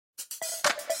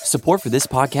Support for this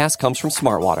podcast comes from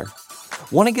Smartwater.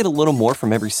 Want to get a little more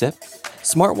from every sip?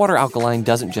 Smartwater Alkaline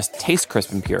doesn't just taste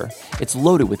crisp and pure, it's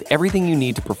loaded with everything you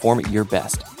need to perform at your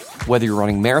best, whether you're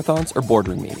running marathons or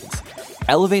boardroom meetings.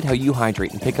 Elevate how you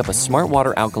hydrate and pick up a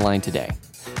Smartwater Alkaline today.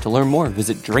 To learn more,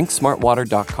 visit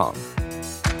drinksmartwater.com.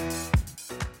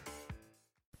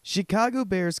 Chicago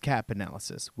Bears cap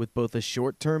analysis, with both a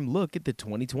short-term look at the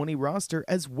 2020 roster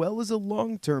as well as a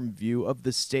long-term view of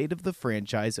the state of the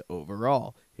franchise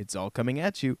overall. It's all coming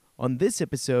at you on this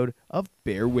episode of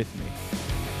Bear With Me.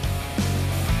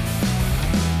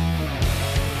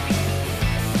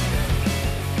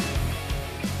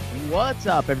 What's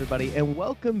up, everybody, and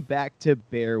welcome back to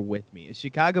Bear With Me, a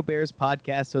Chicago Bears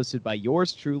podcast hosted by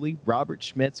yours truly, Robert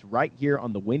Schmitz, right here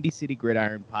on the Windy City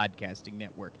Gridiron Podcasting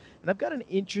Network. And I've got an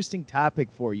interesting topic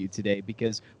for you today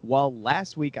because while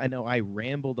last week I know I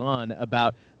rambled on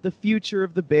about the future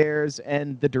of the Bears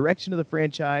and the direction of the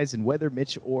franchise and whether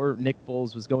Mitch or Nick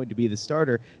Foles was going to be the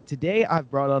starter, today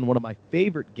I've brought on one of my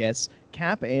favorite guests,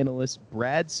 cap analyst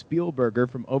Brad Spielberger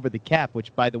from Over the Cap,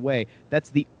 which, by the way,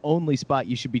 that's the only spot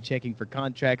you should be checking for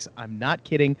contracts. I'm not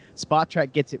kidding.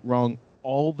 Spot-Track gets it wrong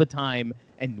all the time,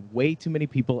 and way too many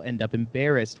people end up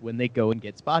embarrassed when they go and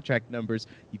get Spot-Track numbers.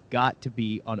 You've got to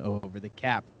be on Over the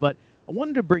Cap. But I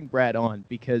wanted to bring Brad on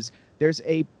because there's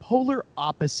a polar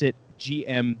opposite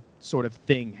GM sort of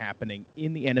thing happening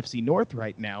in the NFC North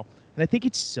right now, and I think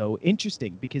it's so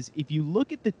interesting because if you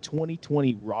look at the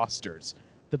 2020 rosters,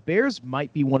 the Bears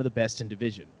might be one of the best in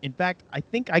division. In fact, I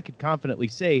think I could confidently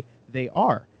say they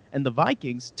are. And the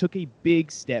Vikings took a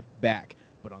big step back.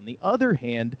 But on the other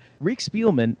hand, Rick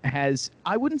Spielman has,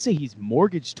 I wouldn't say he's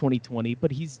mortgaged 2020, but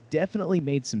he's definitely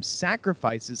made some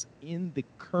sacrifices in the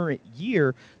current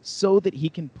year so that he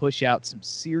can push out some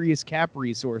serious cap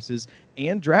resources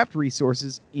and draft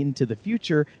resources into the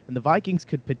future. And the Vikings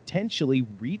could potentially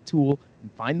retool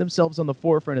and find themselves on the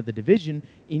forefront of the division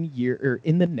in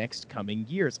the next coming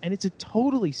years. And it's a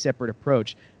totally separate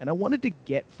approach. And I wanted to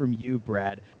get from you,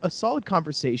 Brad, a solid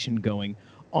conversation going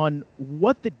on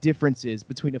what the difference is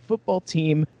between a football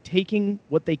team taking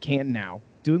what they can now,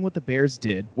 doing what the Bears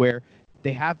did, where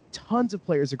they have tons of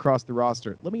players across the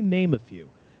roster. Let me name a few.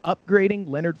 Upgrading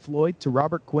Leonard Floyd to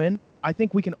Robert Quinn, I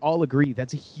think we can all agree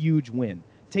that's a huge win.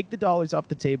 Take the dollars off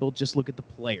the table, just look at the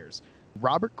players.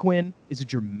 Robert Quinn is a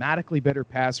dramatically better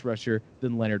pass rusher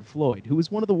than Leonard Floyd, who is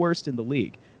one of the worst in the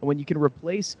league. And when you can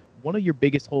replace one of your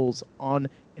biggest holes on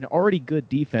an already good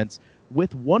defense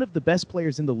with one of the best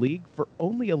players in the league for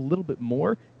only a little bit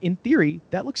more, in theory,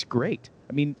 that looks great.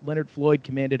 I mean, Leonard Floyd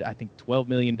commanded, I think, $12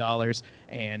 million,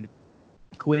 and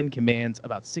Quinn commands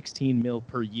about $16 million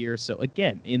per year. So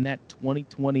again, in that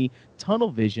 2020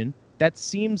 tunnel vision, that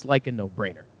seems like a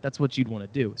no-brainer. That's what you'd want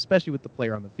to do, especially with the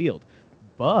player on the field.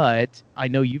 But I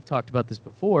know you've talked about this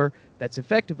before. That's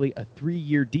effectively a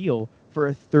 3-year deal for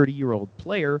a 30-year-old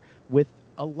player with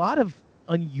a lot of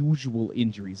unusual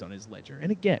injuries on his ledger.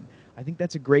 And again, I think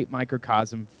that's a great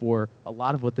microcosm for a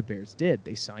lot of what the Bears did.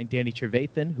 They signed Danny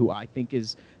Trevathan, who I think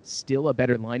is still a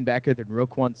better linebacker than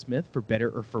Roquan Smith, for better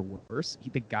or for worse.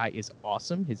 The guy is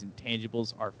awesome. His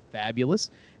intangibles are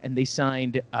fabulous. And they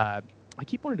signed, I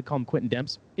keep wanting to call him Quentin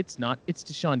Demps. It's not. It's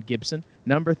Deshaun Gibson.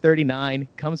 Number 39,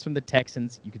 comes from the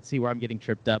Texans. You can see where I'm getting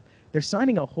tripped up. They're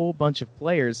signing a whole bunch of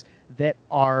players that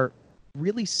are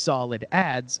really solid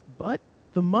adds, but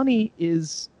the money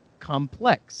is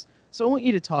complex. So I want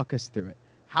you to talk us through it.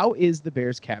 How is the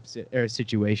Bears cap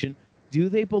situation? Do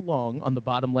they belong on the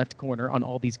bottom left corner on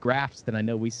all these graphs that I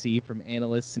know we see from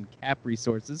analysts and cap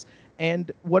resources?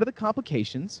 And what are the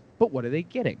complications, but what are they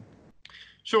getting?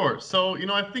 Sure. So,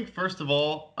 I think first of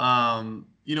all,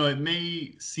 it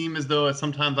may seem as though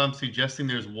sometimes I'm suggesting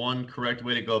there's one correct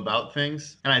way to go about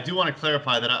things. And I do want to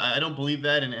clarify that I don't believe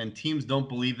that, and teams don't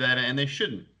believe that, and they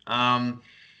shouldn't.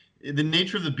 The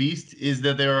nature of the beast is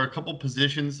that there are a couple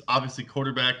positions, obviously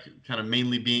quarterback kind of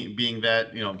mainly being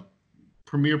that,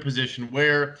 premier position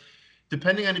where,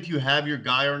 depending on if you have your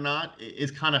guy or not, is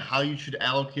kind of how you should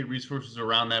allocate resources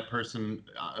around that person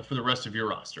for the rest of your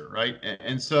roster, right?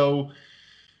 And so,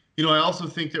 I also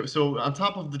think that, so on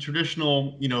top of the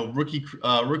traditional, rookie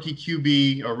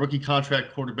QB or rookie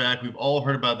contract quarterback, we've all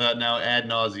heard about that now ad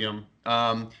nauseum.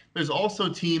 There's also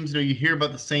teams, you hear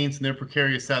about the Saints and their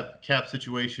precarious cap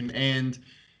situation, and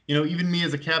even me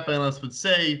as a cap analyst would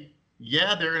say,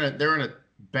 yeah, they're in a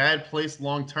bad place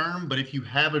long term. But if you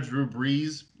have a Drew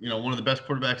Brees, one of the best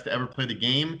quarterbacks to ever play the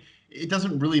game, it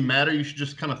doesn't really matter. You should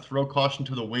just kind of throw caution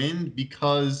to the wind,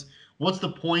 because what's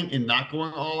the point in not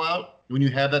going all out when you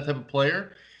have that type of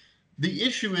player? The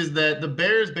issue is that the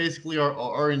Bears basically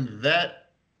are in that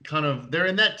they're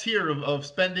in that tier of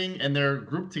spending, and they're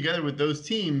grouped together with those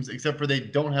teams, except for they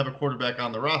don't have a quarterback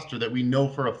on the roster that we know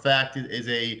for a fact is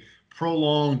a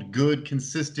prolonged, good,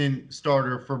 consistent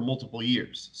starter for multiple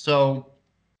years. So,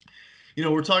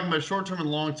 we're talking about short term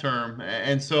and long term.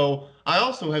 And so I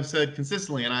also have said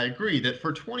consistently, and I agree, that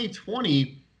for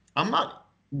 2020, I'm not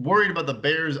worried about the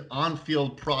Bears on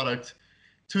field product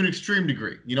to an extreme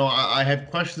degree. I have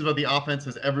questions about the offense,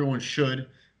 as everyone should.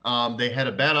 They had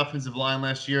a bad offensive line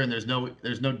last year, and there's no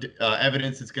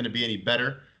evidence it's going to be any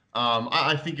better.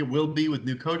 I think it will be with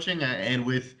new coaching and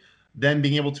with them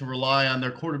being able to rely on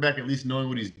their quarterback at least knowing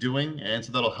what he's doing, and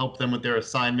so that'll help them with their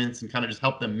assignments and kind of just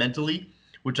help them mentally.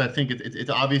 Which I think it's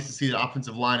obvious to see the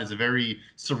offensive line is a very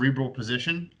cerebral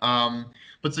position.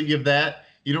 But so you have that.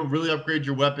 You don't really upgrade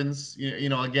your weapons.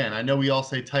 Again, I know we all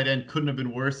say tight end couldn't have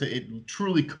been worse. It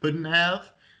truly couldn't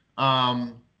have.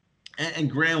 And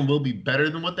Graham will be better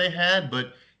than what they had,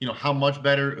 but how much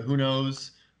better? Who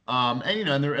knows?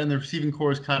 And the receiving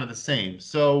core is kind of the same.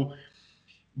 So,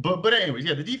 but anyways,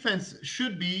 yeah, the defense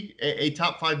should be a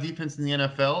top 5 defense in the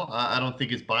NFL. I don't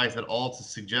think it's biased at all to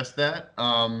suggest that.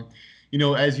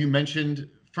 As you mentioned,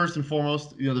 first and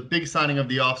foremost, the big signing of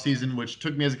the offseason, which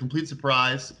took me as a complete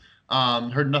surprise,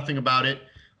 heard nothing about it,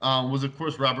 was, of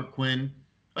course, Robert Quinn.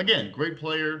 Again, great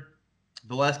player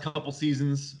the last couple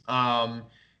seasons.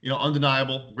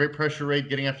 Undeniable, great pressure rate,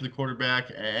 getting after the quarterback.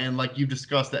 And like you've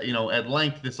discussed that, at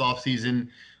length this offseason,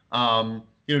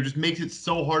 just makes it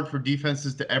so hard for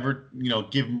defenses to ever,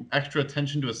 give extra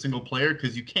attention to a single player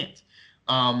because you can't.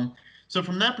 So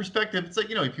from that perspective, it's like,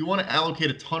 if you want to allocate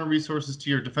a ton of resources to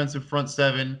your defensive front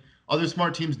seven, other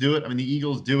smart teams do it. I mean, the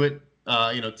Eagles do it.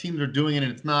 Teams are doing it, and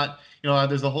it's not,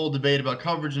 there's a whole debate about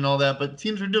coverage and all that, but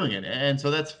teams are doing it, and so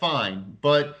that's fine.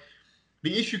 But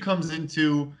the issue comes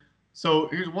into, so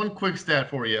here's one quick stat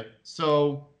for you.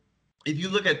 So if you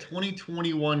look at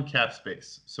 2021 cap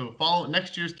space, so follow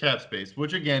next year's cap space,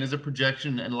 which again is a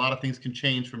projection, and a lot of things can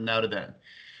change from now to then.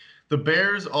 The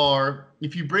Bears are,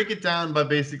 if you break it down by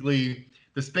basically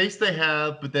the space they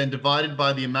have, but then divided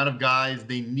by the amount of guys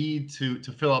they need to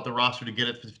fill out the roster to get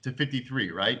it to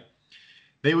 53, right?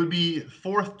 They would be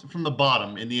 4th from the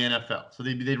bottom in the NFL. So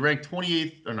they'd rank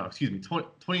 28th, or no, excuse me,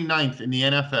 29th in the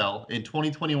NFL in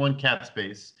 2021 cap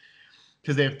space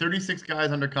because they have 36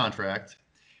 guys under contract.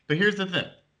 But here's the thing.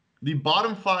 The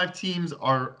bottom 5 teams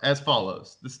are as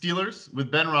follows. The Steelers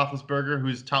with Ben Roethlisberger,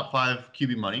 who's top 5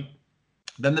 QB money.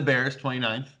 Then the Bears,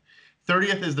 29th.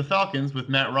 30th is the Falcons with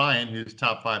Matt Ryan, who's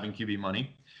top 5 in QB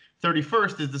money.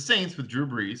 31st is the Saints with Drew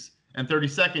Brees. And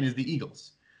 32nd is the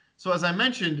Eagles. So as I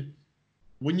mentioned,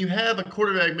 when you have a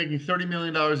quarterback making $30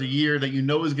 million a year that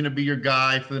is going to be your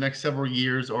guy for the next several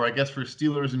years, or I guess for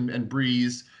Steelers and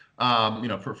Brees,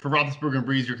 for Roethlisberger and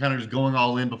Brees, you're kind of just going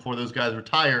all in before those guys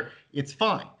retire, it's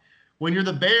fine. When you're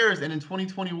the Bears and in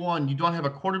 2021, you don't have a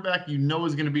quarterback is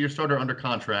going to be your starter under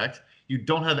contract. You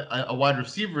don't have a wide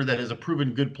receiver that is a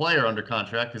proven good player under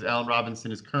contract because Allen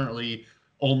Robinson is currently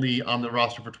only on the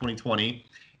roster for 2020.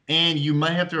 And you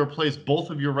might have to replace both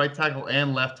of your right tackle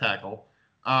and left tackle.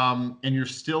 And you're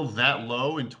still that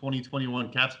low in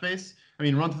 2021 cap space. I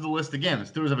mean, run through the list again. The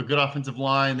Steelers have a good offensive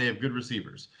line. They have good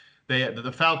receivers.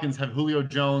 The Falcons have Julio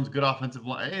Jones, good offensive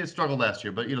line. It struggled last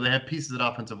year, but they have pieces at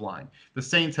offensive line. The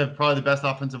Saints have probably the best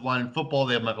offensive line in football.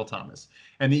 They have Michael Thomas,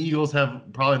 and the Eagles have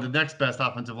probably the next best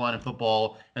offensive line in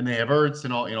football, and they have Ertz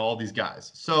and all these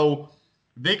guys. So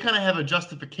they kind of have a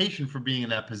justification for being in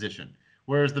that position.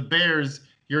 Whereas the Bears,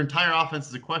 your entire offense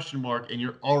is a question mark, and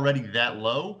you're already that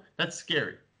low. That's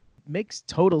scary. Makes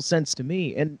total sense to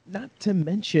me, and not to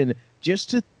mention, just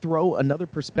to throw another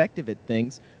perspective at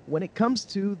things, when it comes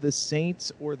to the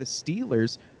Saints or the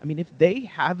Steelers, I mean, if they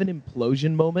have an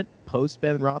implosion moment post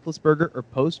Ben Roethlisberger or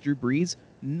post Drew Brees,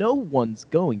 no one's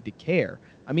going to care.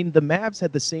 I mean, the Mavs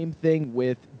had the same thing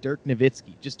with Dirk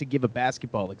Nowitzki, just to give a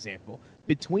basketball example.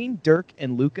 Between Dirk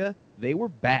and Luka, they were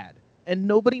bad. And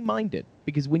nobody minded,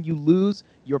 because when you lose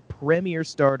your premier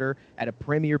starter at a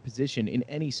premier position in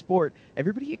any sport,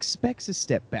 everybody expects a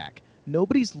step back.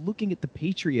 Nobody's looking at the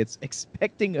Patriots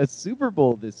expecting a Super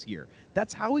Bowl this year.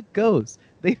 That's how it goes.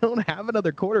 They don't have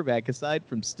another quarterback aside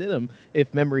from Stidham,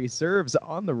 if memory serves,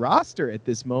 on the roster at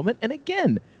this moment. And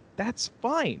again, that's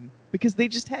fine, because they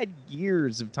just had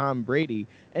years of Tom Brady,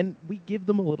 and we give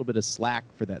them a little bit of slack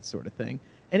for that sort of thing.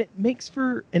 And it makes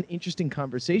for an interesting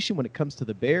conversation when it comes to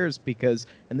the Bears because,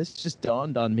 and this just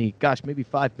dawned on me, gosh, maybe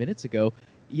 5 minutes ago,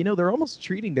 they're almost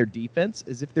treating their defense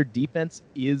as if their defense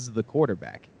is the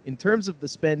quarterback. In terms of the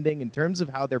spending, in terms of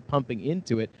how they're pumping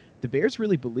into it, the Bears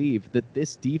really believe that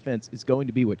this defense is going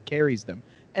to be what carries them.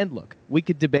 And look, we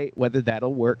could debate whether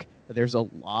that'll work. There's a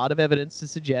lot of evidence to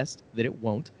suggest that it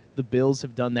won't. The Bills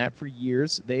have done that for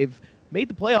years. They've made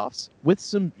the playoffs with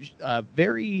some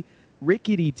very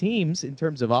rickety teams in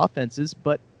terms of offenses,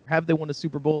 but have they won a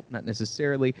Super Bowl? Not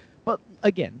necessarily. But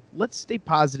again, let's stay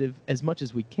positive as much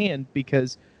as we can,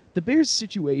 because the Bears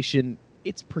situation,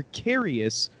 it's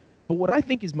precarious, but what I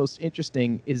think is most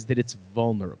interesting is that it's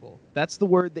vulnerable. That's the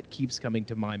word that keeps coming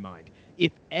to my mind.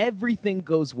 If everything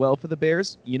goes well for the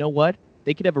Bears, you know what?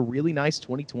 They could have a really nice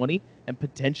 2020 and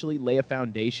potentially lay a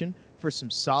foundation for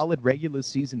some solid regular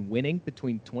season winning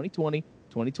between 2020,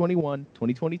 2021,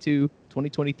 2022,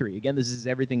 2023. Again, this is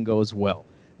everything goes well.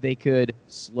 They could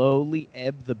slowly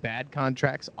ebb the bad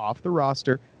contracts off the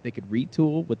roster. They could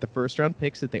retool with the first-round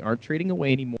picks that they aren't trading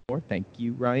away anymore. Thank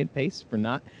you, Ryan Pace, for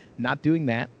not doing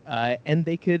that. And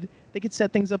they could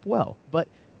set things up well. But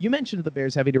you mentioned the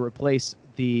Bears having to replace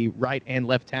the right and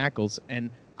left tackles,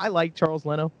 and I like Charles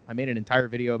Leno. I made an entire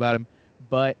video about him.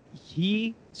 But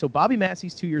Bobby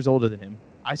Massey's 2 years older than him.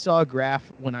 I saw a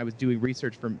graph when I was doing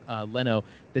research for Leno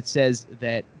that says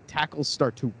that tackles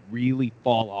start to really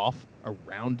fall off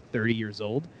around 30 years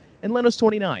old, and Leno's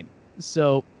 29.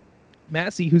 So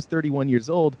Massey, who's 31 years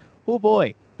old, oh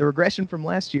boy, the regression from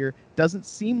last year doesn't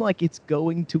seem like it's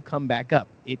going to come back up.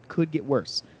 It could get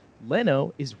worse.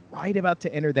 Leno is right about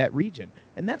to enter that region,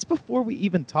 and that's before we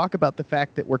even talk about the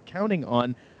fact that we're counting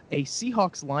on a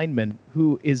Seahawks lineman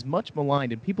who is much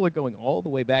maligned, and people are going all the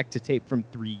way back to tape from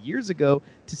 3 years ago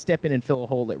to step in and fill a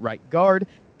hole at right guard.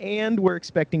 And we're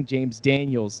expecting James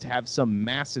Daniels to have some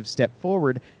massive step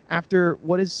forward after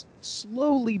what is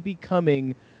slowly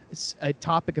becoming a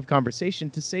topic of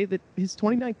conversation to say that his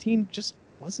 2019 just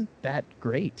wasn't that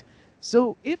great.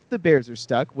 So if the Bears are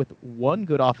stuck with one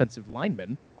good offensive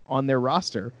lineman on their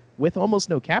roster with almost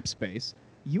no cap space,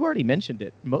 you already mentioned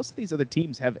it. Most of these other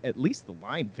teams have at least the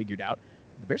line figured out.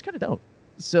 The Bears kind of don't.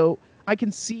 So I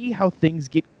can see how things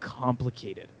get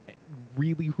complicated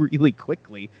really, really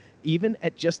quickly, even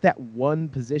at just that one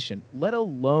position, let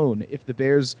alone if the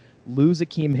Bears lose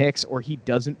Akeem Hicks or he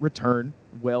doesn't return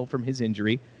well from his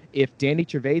injury. If Danny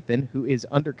Trevathan, who is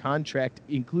under contract,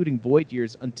 including void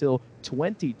years until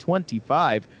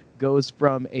 2025, goes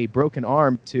from a broken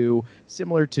arm to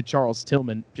similar to Charles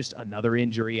Tillman, just another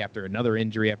injury after another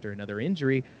injury after another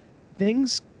injury,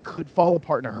 things could fall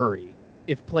apart in a hurry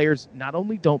if players not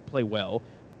only don't play well,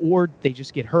 or they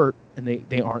just get hurt and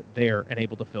they aren't there and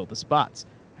able to fill the spots.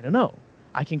 I don't know.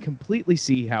 I can completely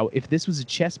see how if this was a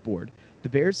chessboard, the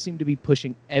Bears seem to be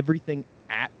pushing everything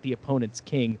at the opponent's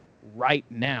king right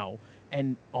now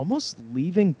and almost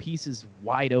leaving pieces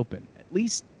wide open. At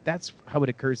least that's how it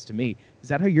occurs to me. Is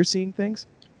that how you're seeing things?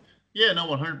 Yeah, no,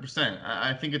 100%.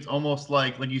 I think it's almost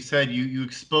like you said, you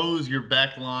expose your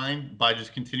back line by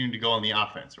just continuing to go on the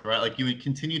offense, right? Like you would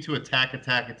continue to attack,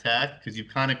 because you've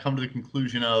kind of come to the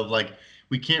conclusion of like,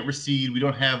 we can't recede. We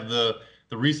don't have the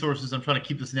resources. I'm trying to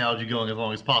keep this analogy going as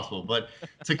long as possible, but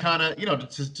to kind of,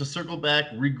 to circle back,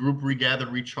 regroup, regather,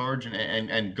 recharge,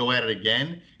 and go at it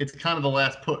again, it's kind of the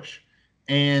last push.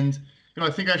 And I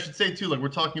think I should say too, like we're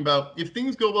talking about if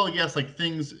things go well, yes, like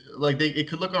things like it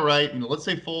could look all right. Let's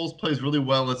say Foles plays really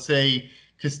well. Let's say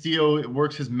Castillo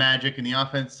works his magic in the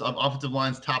offensive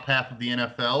line's top half of the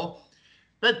NFL.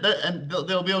 And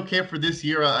they'll be okay for this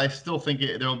year. I still think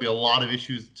there'll be a lot of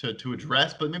issues to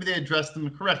address, but maybe they address them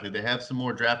correctly. They have some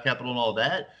more draft capital and all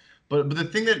that. But the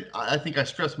thing that I think I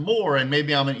stress more, and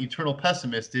maybe I'm an eternal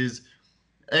pessimist, is,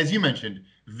 as you mentioned,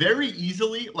 very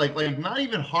easily, like not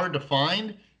even hard to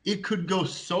find, it could go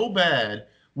so bad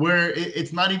where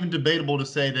it's not even debatable to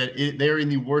say that they're in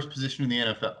the worst position in the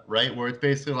NFL, right? Where it's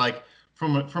basically like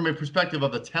from a perspective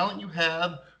of the talent you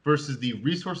have versus the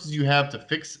resources you have to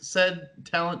fix said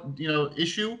talent,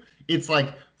 issue, it's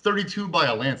like 32 by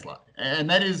a landslide. And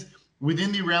that is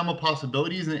within the realm of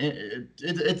possibilities, and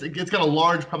it's got a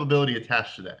large probability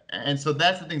attached to that. And so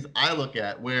that's the things I look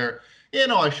at where,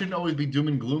 I shouldn't always be doom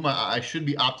and gloom. I should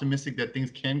be optimistic that things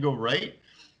can go right.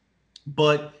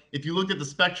 But if you look at the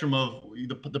spectrum of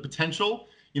the potential,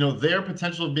 their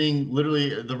potential of being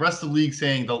literally the rest of the league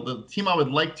saying the team I would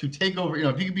like to take over,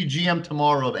 if you could be GM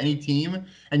tomorrow of any team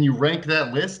and you rank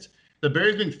that list, the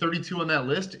Bears being 32 on that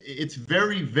list, it's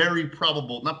very, very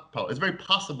probable, not probable, it's very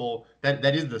possible that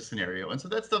is the scenario. And so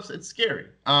that stuff's, it's scary.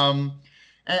 And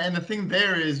the thing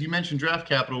there is, you mentioned draft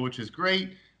capital, which is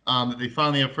great. That they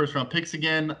finally have first round picks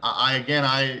again.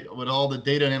 I with all the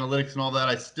data and analytics and all that,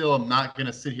 I still am not going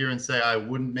to sit here and say I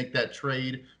wouldn't make that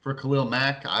trade for Khalil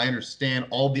Mack. I understand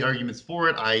all the arguments for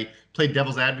it. I play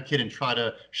devil's advocate and try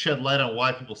to shed light on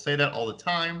why people say that all the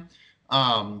time.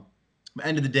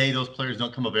 End of the day, those players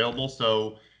don't come available.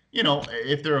 So,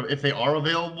 if they are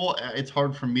available, it's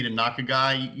hard for me to knock a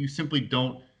guy. You simply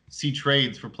don't see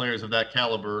trades for players of that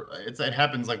caliber. It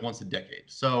happens like once a decade.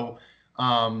 So,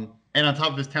 and on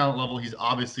top of his talent level, he's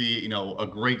obviously, a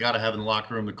great guy to have in the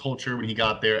locker room. The culture when he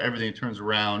got there, everything turns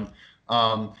around.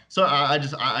 So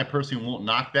I personally won't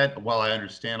knock that, while I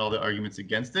understand all the arguments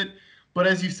against it. But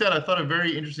as you said, I thought a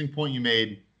very interesting point you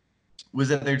made was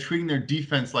that they're treating their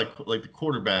defense like the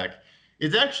quarterback.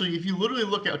 It's actually, if you literally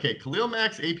look at, okay, Khalil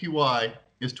Mack's APY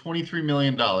is $23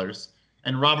 million,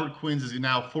 and Robert Quinn's is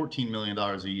now $14 million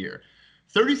a year.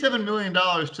 $37 million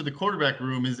to the quarterback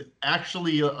room is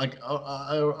actually like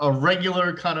a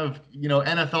regular kind of,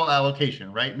 NFL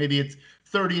allocation, right? Maybe it's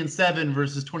 30-7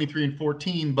 versus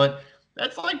 23-14, but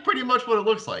that's like pretty much what it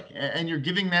looks like. And you're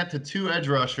giving that to two edge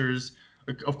rushers.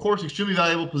 Of course, extremely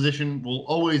valuable position, will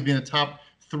always be in the top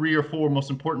 3 or 4 most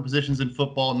important positions in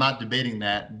football. Not debating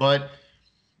that, but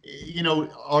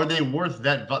are they worth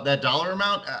that dollar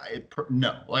amount?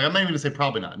 No. Like, I'm not even gonna say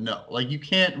probably not. No. Like, you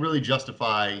can't really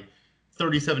justify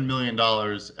 $37 million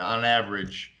on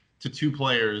average to two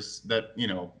players that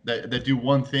that do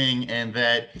one thing, and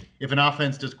that if an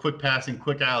offense does quick passing,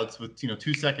 quick outs with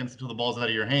 2 seconds until the ball's out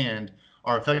of your hand,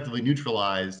 are effectively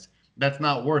neutralized. That's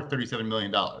not worth $37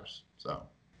 million. So.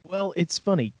 Well, it's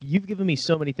funny. You've given me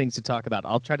so many things to talk about.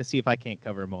 I'll try to see if I can't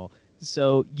cover them all.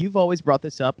 So you've always brought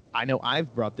this up. I know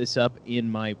I've brought this up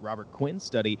in my Robert Quinn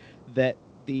study, that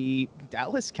the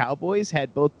Dallas Cowboys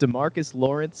had both DeMarcus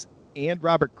Lawrence and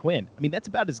Robert Quinn. I mean, that's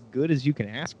about as good as you can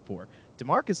ask for.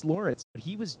 DeMarcus Lawrence,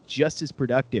 he was just as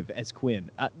productive as Quinn.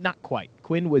 Not quite.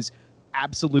 Quinn was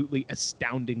absolutely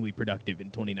astoundingly productive in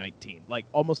 2019, like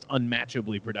almost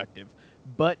unmatchably productive.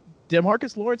 But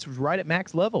DeMarcus Lawrence was right at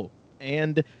max level.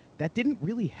 And that didn't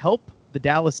really help the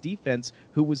Dallas defense,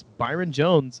 who was Byron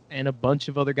Jones and a bunch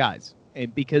of other guys,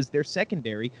 and because their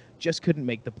secondary just couldn't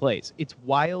make the plays. It's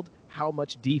wild how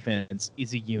much defense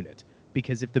is a unit,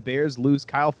 because if the Bears lose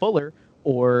Kyle Fuller,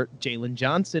 or Jalen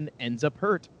Johnson ends up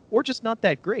hurt, or just not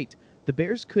that great, the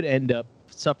Bears could end up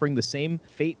suffering the same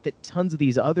fate that tons of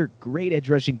these other great edge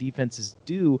rushing defenses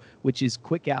do, which is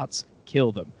quick outs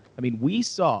kill them. I mean, we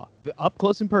saw up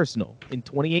close and personal in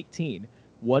 2018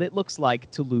 what it looks like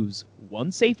to lose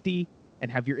one safety and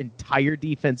have your entire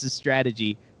defense's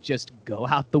strategy just go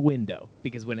out the window.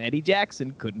 Because when Eddie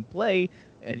Jackson couldn't play,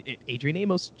 Adrian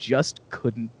Amos just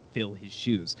couldn't fill his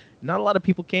shoes. Not a lot of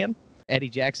people can. Eddie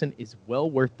Jackson is well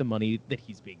worth the money that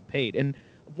he's being paid. And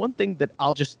one thing that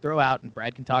I'll just throw out, and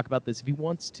Brad can talk about this if he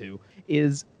wants to,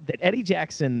 is that Eddie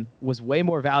Jackson was way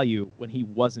more value when he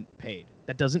wasn't paid.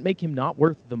 That doesn't make him not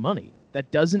worth the money. That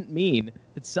doesn't mean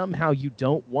that somehow you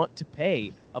don't want to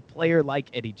pay a player like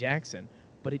Eddie Jackson.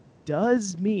 But it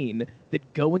does mean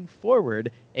that going forward,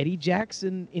 Eddie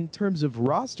Jackson, in terms of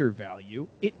roster value,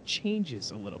 it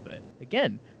changes a little bit.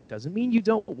 Again, doesn't mean you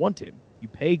don't want him. You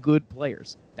pay good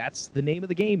players. That's the name of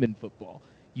the game in football.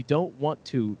 You don't want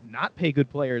to not pay good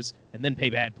players and then pay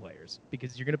bad players,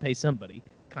 because you're going to pay somebody,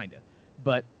 kind of.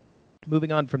 But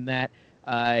moving on from that,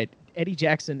 Eddie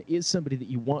Jackson is somebody that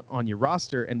you want on your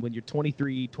roster, and when your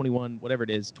 23, 21, whatever it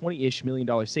is, $20-ish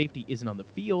million safety isn't on the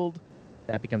field,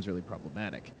 that becomes really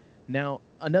problematic. Now,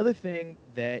 another thing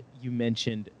that you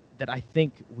mentioned that I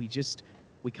think we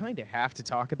kind of have to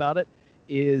talk about it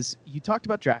is, you talked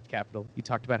about draft capital. You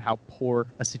talked about how poor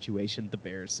a situation the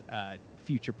Bears'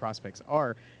 future prospects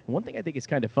are. And one thing I think is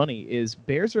kind of funny is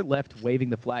Bears are left waving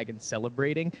the flag and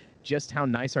celebrating just how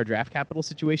nice our draft capital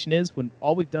situation is, when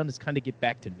all we've done is kind of get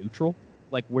back to neutral.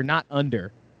 Like, we're not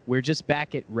under. We're just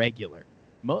back at regular.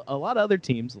 A lot of other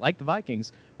teams, like the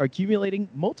Vikings, are accumulating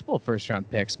multiple first-round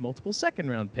picks, multiple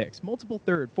second-round picks, multiple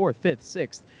third, fourth, fifth,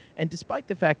 sixth. And despite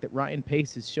the fact that Ryan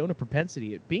Pace has shown a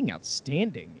propensity at being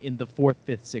outstanding in the fourth,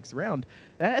 fifth, sixth round,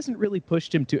 that hasn't really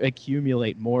pushed him to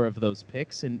accumulate more of those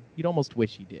picks, and you'd almost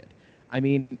wish he did. I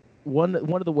mean, one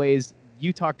of the ways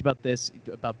you talked about this,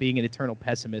 about being an eternal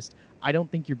pessimist, I don't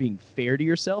think you're being fair to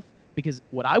yourself, because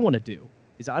what I want to do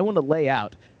is I want to lay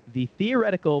out the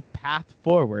theoretical path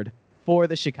forward for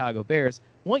the Chicago Bears.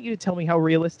 I want you to tell me how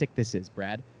realistic this is,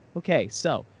 Brad. Okay,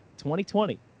 so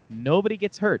 2020, nobody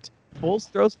gets hurt. Foles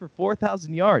throws for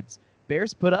 4,000 yards.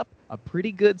 Bears put up a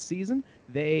pretty good season.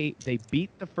 They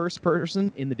beat the first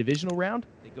person in the divisional round.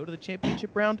 They go to the championship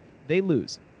round. They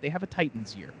lose. They have a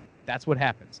Titans year. That's what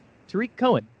happens. Tariq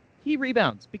Cohen, he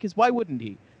rebounds, because why wouldn't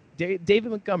he?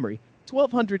 David Montgomery,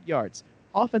 1,200 yards.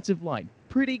 Offensive line,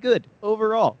 pretty good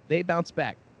overall. They bounce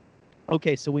back.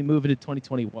 Okay, so we move into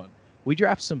 2021. We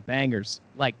draft some bangers,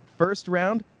 like first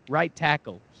round, right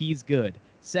tackle, he's good.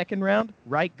 Second round,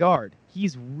 right guard,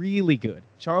 he's really good.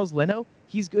 Charles Leno,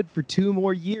 he's good for 2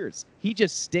 more years. He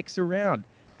just sticks around.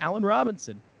 Allen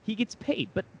Robinson, he gets paid,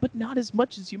 but not as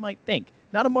much as you might think.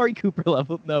 Not Amari Cooper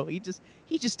level. No, he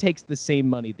just takes the same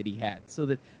money that he had, so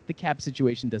that the cap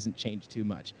situation doesn't change too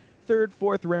much. Third,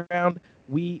 fourth round,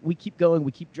 we keep going,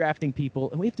 we keep drafting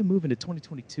people, and we have to move into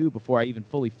 2022 before I even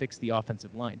fully fix the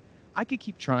offensive line. I could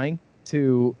keep trying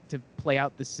to play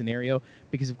out this scenario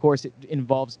because, of course, it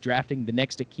involves drafting the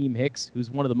next Akeem Hicks, who's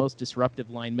one of the most disruptive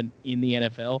linemen in the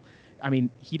NFL. I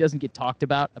mean, he doesn't get talked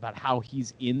about how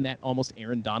he's in that almost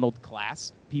Aaron Donald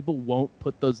class. People won't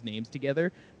put those names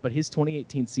together, but his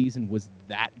 2018 season was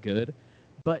that good.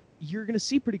 But you're going to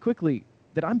see pretty quickly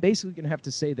that I'm basically going to have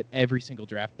to say that every single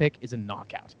draft pick is a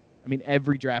knockout. I mean,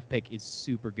 every draft pick is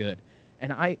super good.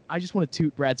 And I just want to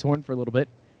toot Brad's horn for a little bit.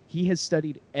 He has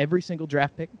studied every single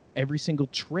draft pick, every single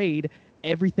trade,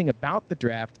 everything about the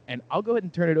draft. And I'll go ahead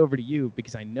and turn it over to you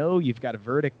because I know you've got a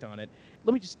verdict on it.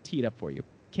 Let me just tee it up for you.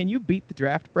 Can you beat the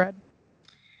draft, Brad?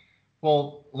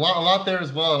 Well, a lot there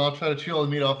as well, and I'll try to chew all the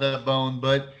meat off that bone.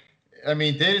 But I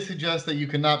mean, data suggests that you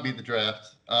cannot beat the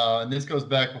draft, and this goes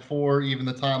back before even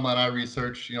the timeline I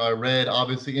researched. You know, I read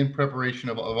obviously in preparation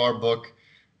of our book,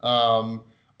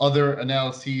 other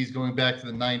analyses going back to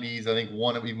the 90s. I think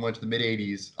one even went to the mid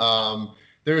 80s.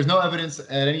 There is no evidence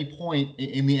at any point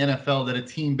in the NFL that a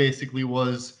team basically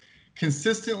was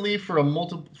consistently for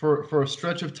a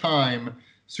stretch of time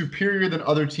superior than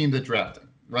other teams at drafting.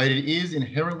 Right? It is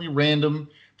inherently random.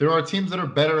 There are teams that are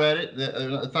better at it.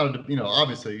 It's not,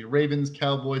 obviously Ravens,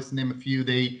 Cowboys, to name a few.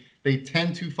 They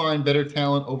tend to find better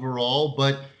talent overall,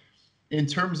 but in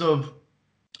terms of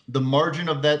the margin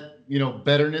of that,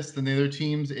 betterness than the other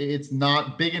teams, it's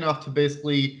not big enough to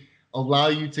basically allow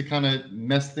you to kind of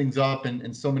mess things up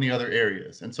in so many other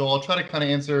areas. And so I'll try to kind of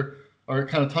answer or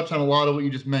kind of touch on a lot of what you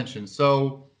just mentioned.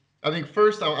 So I think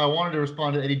first I wanted to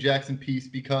respond to Eddie Jackson piece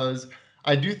because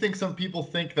I do think some people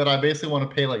think that I basically want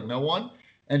to pay like no one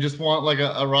and just want like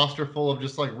a roster full of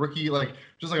just like rookie, like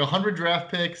just like 100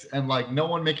 draft picks and like no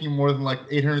one making more than like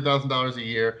 $800,000 a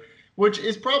year, which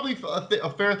is probably a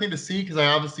fair thing to see because I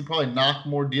obviously probably knock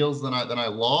more deals than I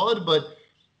laud. But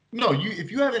no,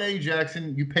 if you have an Eddie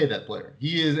Jackson, you pay that player.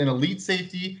 He is an elite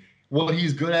safety. What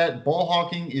he's good at, ball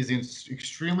hawking, is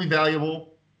extremely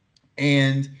valuable,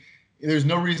 and there's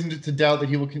no reason to doubt that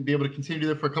he will be able to continue to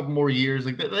do that for a couple more years.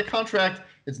 Like that contract,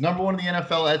 it's number one in the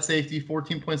NFL at safety,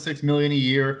 $14.6 million a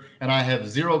year, and I have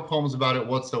zero qualms about it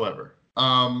whatsoever.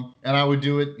 And I would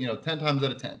do it, 10 times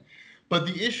out of 10. But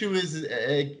the issue is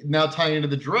now tying into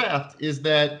the draft is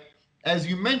that, as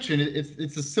you mentioned,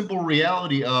 it's a simple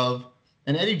reality of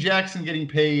an Eddie Jackson getting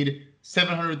paid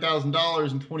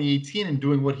 $700,000 in 2018 and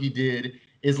doing what he did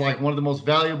is like one of the most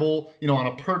valuable, on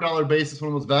a per dollar basis, one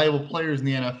of the most valuable players in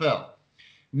the NFL.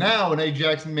 Now, an Eddie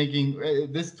Jackson making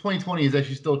this 2020 is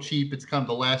actually still cheap. It's kind of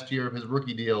the last year of his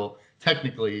rookie deal,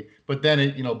 technically, but then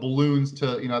it balloons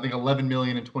to I think 11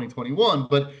 million in 2021.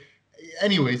 But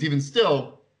anyways, even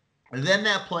still, then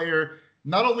that player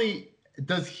not only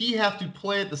does he have to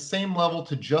play at the same level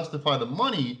to justify the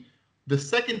money, the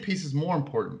second piece is more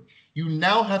important. You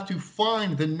now have to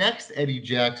find the next Eddie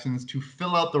Jacksons to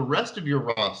fill out the rest of your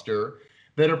roster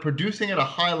that are producing at a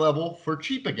high level for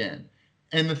cheap again.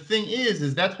 And the thing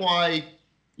is that's why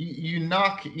you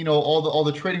knock, all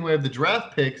the trading away of the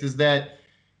draft picks is that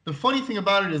the funny thing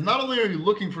about it is not only are you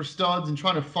looking for studs and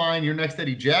trying to find your next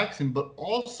Eddie Jackson, but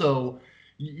also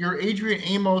your Adrian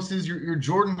Amoses, your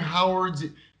Jordan Howards,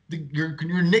 your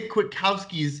Nick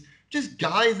Kwiatkowskis, just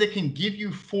guys that can give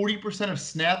you 40% of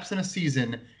snaps in a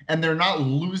season and they're not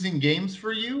losing games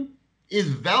for you is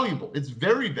valuable. It's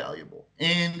very valuable.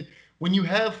 And when you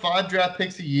have 5 draft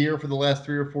picks a year for the last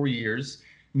 3 or 4 years,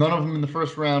 none of them in the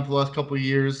first round for the last couple of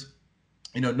years,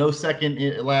 no second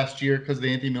last year because of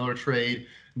the Anthony Miller trade,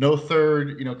 no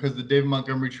third, because the David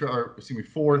Montgomery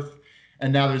fourth,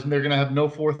 and now they're going to have no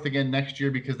fourth again next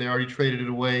year because they already traded it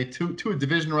away to a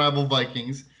division rival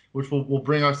Vikings, which we'll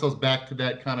bring ourselves back to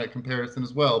that kind of comparison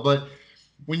as well. But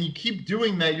when you keep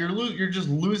doing that, you're just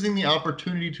losing the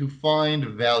opportunity to find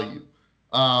value.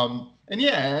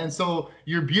 And so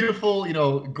your beautiful,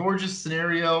 gorgeous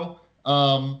scenario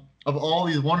of all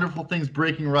these wonderful things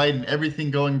breaking right and everything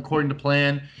going according to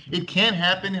plan, it can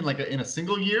happen in a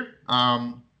single year.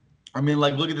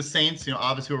 Look at the Saints,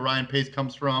 obviously where Ryan Pace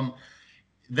comes from.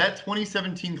 That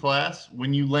 2017 class,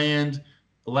 when you land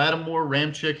Lattimore,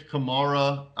 Ramczyk,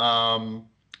 Kamara,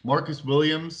 Marcus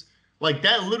Williams, like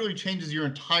that literally changes your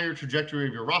entire trajectory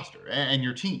of your roster and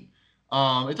your team.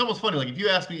 It's almost funny. Like if you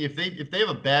ask me if they have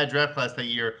a bad draft class that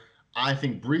year, I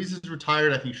think Breeze is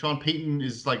retired. I think Sean Payton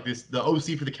is like the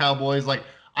OC for the Cowboys. Like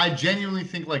I genuinely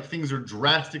think like things are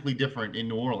drastically different in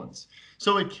New Orleans.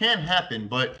 So it can happen,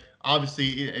 but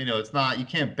obviously it's not. You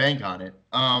can't bank on it.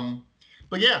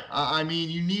 But yeah, I mean,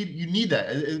 you need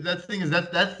that. That's the thing, is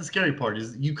that's the scary part,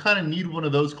 is you kind of need one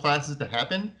of those classes to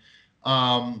happen,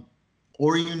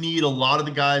 or you need a lot of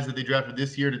the guys that they drafted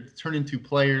this year to turn into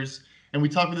players. And we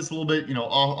talked about this a little bit,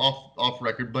 off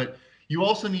record, but you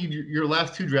also need your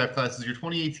last two draft classes, your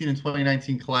 2018 and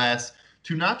 2019 class,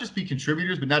 to not just be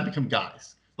contributors, but not become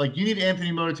guys. Like, you need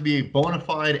Anthony Miller to be a bona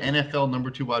fide NFL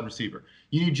number 2 wide receiver.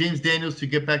 You need James Daniels to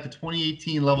get back to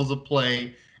 2018 levels of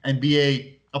play and be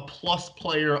a plus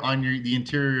player on the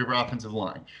interior of your offensive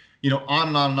line. On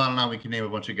and on and on and on. We can name a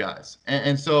bunch of guys.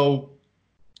 And so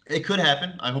it could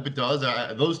happen. I hope it does.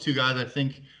 Those two guys, I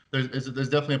think there's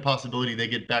definitely a possibility they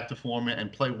get back to form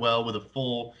and play well with a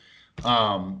full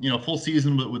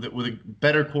season with a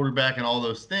better quarterback and all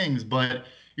those things. But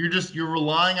you're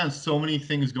relying on so many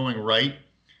things going right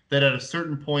that at a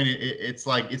certain point it's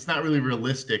like it's not really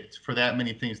realistic for that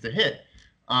many things to hit.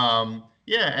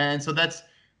 And so that's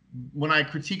when I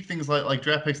critique things like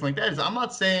draft picks like that, is I'm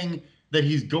not saying that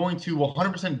he's going to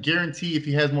 100% guarantee if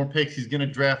he has more picks he's going to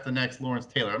draft the next Lawrence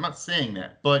Taylor. I'm not saying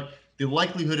that, but the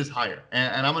likelihood is higher.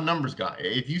 And I'm a numbers guy.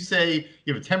 If you say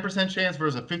you have a 10% chance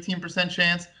versus a 15%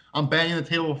 chance, I'm banging the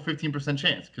table with a 15%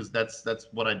 chance, because that's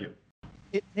what I do.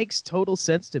 It makes total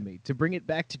sense to me to bring it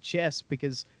back to chess,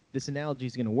 because this analogy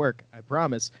is going to work, I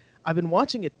promise. I've been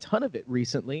watching a ton of it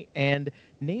recently, and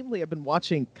namely, I've been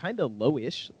watching kind of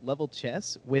low-ish level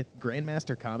chess with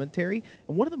Grandmaster commentary,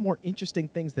 and one of the more interesting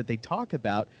things that they talk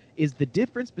about is the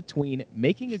difference between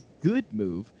making a good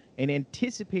move and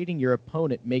anticipating your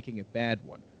opponent making a bad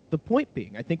one. The point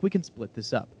being, I think we can split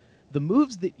this up. The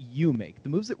moves that you make, the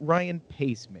moves that Ryan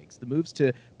Pace makes, the moves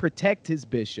to protect his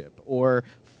bishop or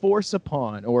force a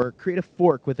pawn or create a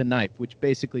fork with a knife, which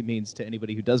basically means, to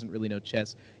anybody who doesn't really know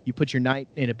chess, you put your knight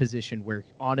in a position where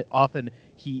often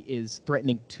he is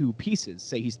threatening two pieces.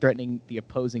 Say he's threatening the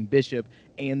opposing bishop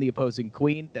and the opposing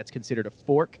queen. That's considered a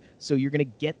fork. So you're going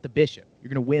to get the bishop. You're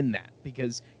going to win that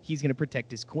because he's going to protect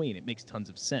his queen. It makes tons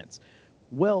of sense.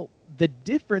 Well, the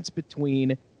difference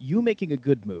between you making a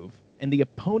good move and the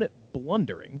opponent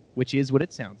blundering, which is what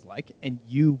it sounds like, and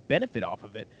you benefit off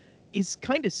of it, is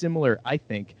kind of similar, I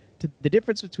think, to the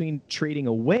difference between trading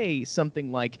away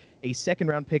something like a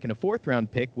second-round pick and a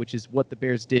fourth-round pick, which is what the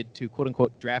Bears did to,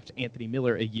 quote-unquote, draft Anthony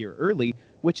Miller a year early,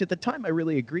 which at the time I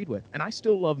really agreed with. And I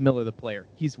still love Miller, the player.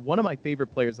 He's one of my favorite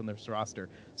players on this roster,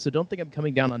 so don't think I'm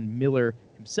coming down on Miller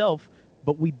himself,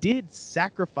 but we did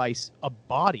sacrifice a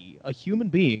body, a human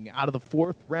being, out of the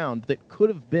fourth round that could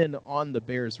have been on the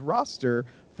Bears roster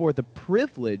for the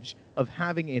privilege of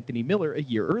having Anthony Miller a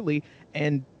year early.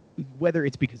 And whether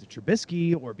it's because of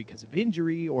Trubisky or because of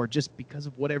injury or just because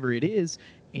of whatever it is,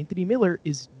 Anthony Miller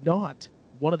is not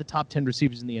one of the top 10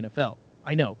 receivers in the NFL.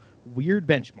 I know, weird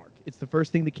benchmark. It's the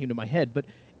first thing that came to my head, but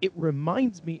it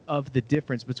reminds me of the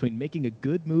difference between making a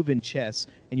good move in chess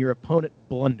and your opponent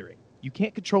blundering. You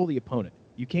can't control the opponent.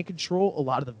 You can't control a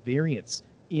lot of the variance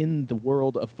in the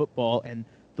world of football and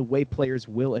the way players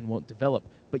will and won't develop,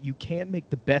 but you can make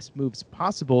the best moves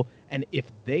possible, and if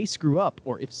they screw up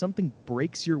or if something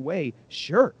breaks your way,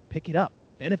 sure, pick it up,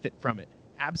 benefit from it,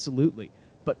 absolutely,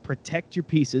 but protect your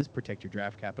pieces, protect your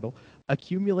draft capital,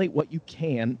 accumulate what you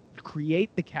can, create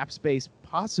the cap space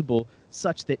possible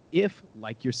such that if,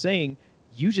 like you're saying,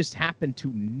 you just happen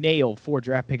to nail 4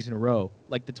 draft picks in a row,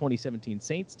 like the 2017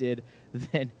 Saints did,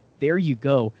 then there you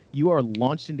go. You are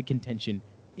launched into contention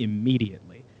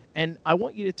immediately. And I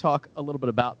want you to talk a little bit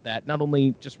about that, not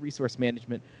only just resource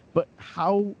management, but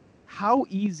how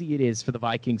easy it is for the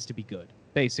Vikings to be good,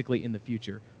 basically, in the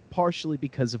future, partially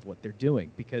because of what they're doing.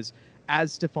 Because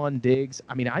as Stephon Diggs,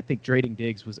 I mean, I think trading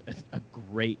Diggs was a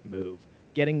great move.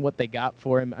 Getting what they got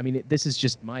for him, I mean, this is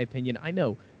just my opinion. I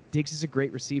know Diggs is a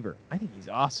great receiver. I think he's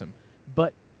awesome.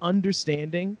 But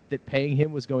understanding that paying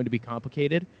him was going to be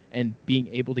complicated and being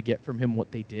able to get from him what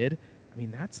they did, I mean,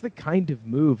 that's the kind of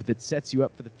move that sets you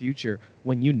up for the future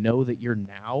when you know that your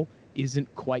now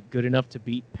isn't quite good enough to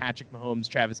beat Patrick Mahomes,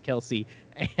 Travis Kelce,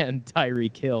 and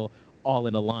Tyreek Hill all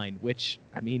in a line, which,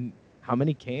 I mean, how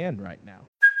many can right now?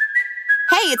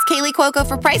 Hey, it's Kaylee Cuoco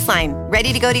for Priceline.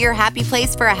 Ready to go to your happy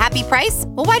place for a happy price?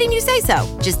 Well, why didn't you say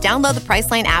so? Just download the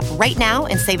Priceline app right now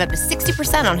and save up to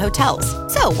 60% on hotels.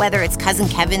 So whether it's Cousin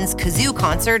Kevin's Kazoo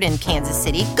Concert in Kansas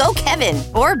City, go Kevin,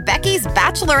 or Becky's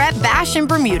Bachelorette Bash in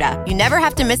Bermuda, you never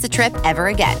have to miss a trip ever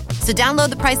again. So download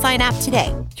the Priceline app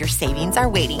today. Your savings are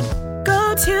waiting.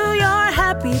 Go to your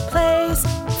happy place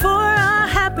for a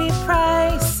happy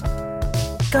price.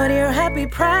 Go to your happy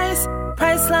price,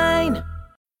 Priceline.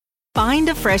 Find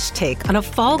a fresh take on a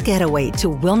fall getaway to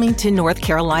Wilmington, North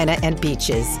Carolina and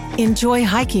beaches. Enjoy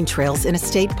hiking trails in a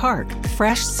state park,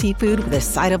 fresh seafood with a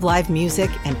side of live music,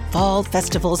 and fall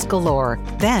festivals galore.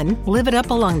 Then live it up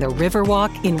along the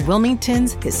Riverwalk in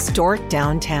Wilmington's historic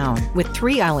downtown. With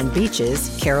 3 island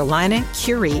beaches, Carolina,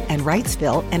 Curie, and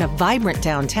Wrightsville, and a vibrant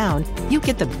downtown, you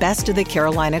get the best of the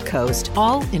Carolina coast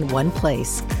all in one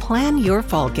place. Plan your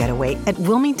fall getaway at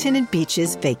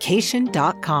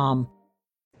WilmingtonandBeachesVacation.com.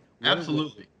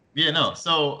 Absolutely. Yeah, no.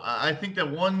 So I think that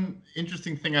one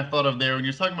interesting thing I thought of there when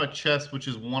you're talking about chess, which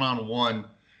is one-on-one,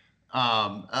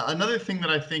 another thing that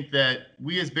I think that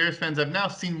we as Bears fans have now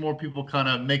seen more people kind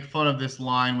of make fun of this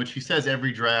line, which he says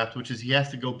every draft, which is he has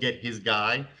to go get his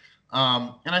guy.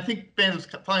 And I think fans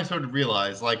have finally started to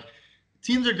realize, like,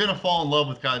 teams are going to fall in love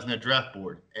with guys in their draft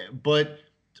board. But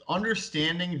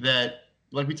understanding that,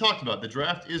 like we talked about, the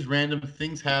draft is random.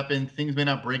 Things happen. Things may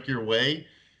not break your way.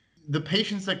 The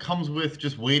patience that comes with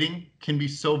just waiting can be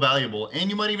so valuable,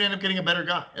 and you might even end up getting a better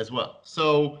guy as well.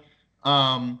 So,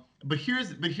 but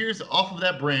here's off of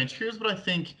that branch. Here's what I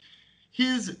think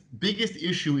his biggest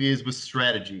issue is with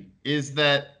strategy is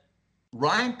that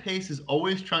Ryan Pace is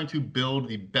always trying to build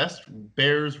the best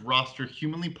Bears roster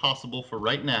humanly possible for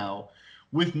right now,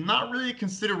 with not really a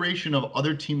consideration of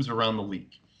other teams around the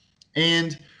league.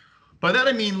 And by that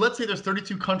I mean, let's say there's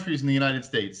 32 countries in the United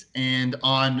States, and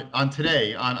on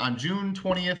today, on June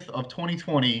 20th of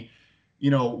 2020,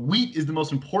 wheat is the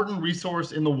most important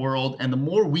resource in the world, and the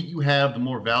more wheat you have, the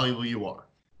more valuable you are.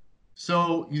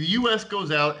 So the U.S.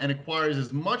 goes out and acquires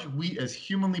as much wheat as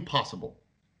humanly possible.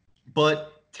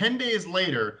 But 10 days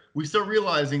later, we start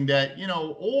realizing that,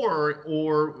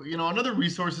 another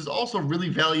resource is also really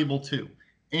valuable too.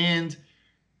 And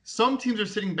some teams are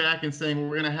sitting back and saying,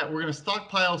 we're gonna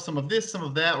stockpile some of this, some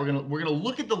of that. We're gonna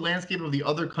look at the landscape of the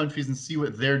other countries and see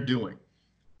what they're doing.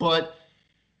 But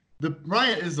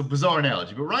Ryan is a bizarre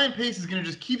analogy, but Ryan Pace is gonna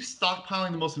just keep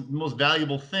stockpiling the most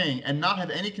valuable thing and not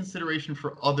have any consideration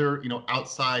for other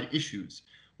outside issues.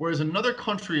 Whereas another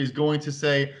country is going to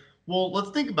say, well,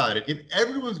 let's think about it. If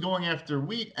everyone's going after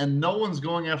wheat and no one's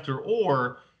going after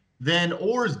ore, then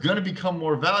ore is gonna become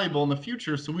more valuable in the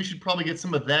future. So we should probably get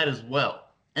some of that as well.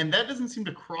 And that doesn't seem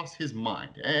to cross his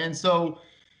mind. And so,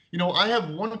 I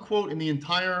have one quote in the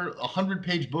entire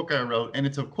 100-page book I wrote, and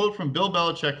it's a quote from Bill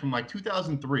Belichick from like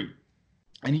 2003.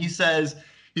 And he says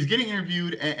he's getting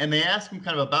interviewed, and they ask him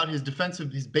kind of about his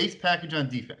base package on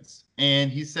defense. And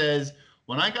he says,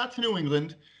 when I got to New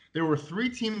England, there were 3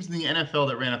 teams in the NFL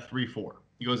that ran a 3-4.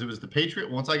 He goes, it was the Patriots.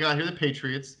 Once I got here, the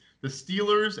Patriots, the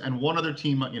Steelers, and one other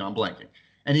team, I'm blanking.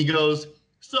 And he goes,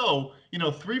 so,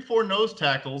 3-4 nose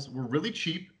tackles were really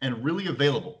cheap and really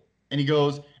available. And he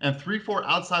goes, and 3-4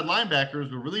 outside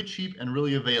linebackers were really cheap and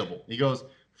really available. He goes,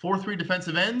 4-3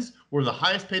 defensive ends were the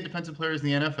highest paid defensive players in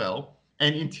the NFL.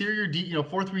 And interior,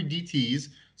 4-3 DTs,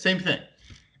 same thing.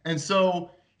 And so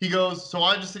he goes, so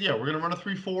I just said, yeah, we're going to run a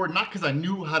 3-4, not because I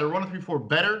knew how to run a 3-4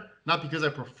 better, not because I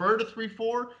preferred a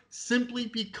 3-4, simply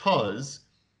because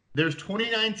there's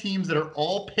 29 teams that are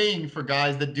all paying for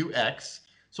guys that do X.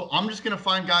 So I'm just going to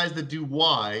find guys that do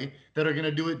Y that are going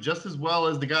to do it just as well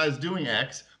as the guys doing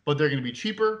X, but they're going to be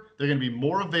cheaper, they're going to be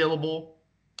more available,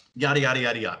 yada, yada,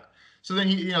 yada, yada. So then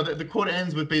he, the quote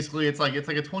ends with basically it's like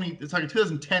a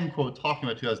 2010 quote talking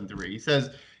about 2003. He says,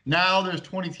 now there's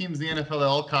 20 teams in the NFL that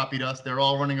all copied us. They're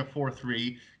all running a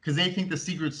 4-3 because they think the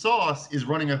secret sauce is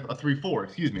running a 3-4,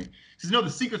 excuse me. He says, no, the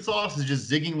secret sauce is just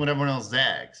zigging when everyone else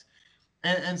zags.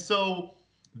 And so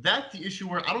that's the issue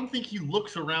where I don't think he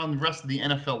looks around the rest of the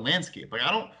NFL landscape.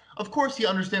 Of course he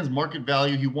understands market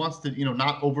value. He wants to,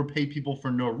 not overpay people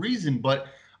for no reason, but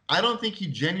I don't think he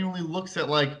genuinely looks at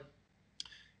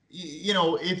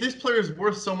if this player is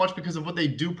worth so much because of what they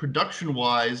do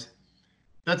production-wise,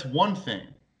 that's one thing.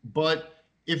 But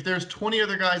if there's 20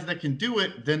 other guys that can do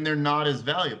it, then they're not as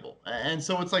valuable. And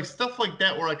so it's like stuff like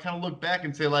that where I kind of look back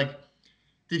and say,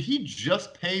 did he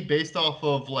just pay based off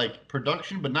of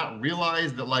production, but not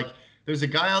realize that there's a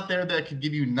guy out there that could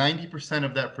give you 90%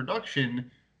 of that production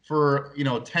for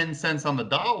 10 cents on the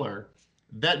dollar?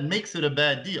 That makes it a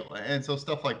bad deal. And so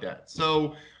stuff like that.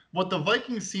 So what the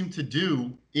Vikings seem to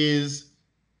do is,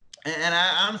 and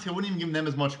I honestly wouldn't even give them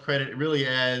as much credit really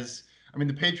as,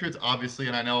 the Patriots obviously,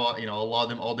 and I know I'll laud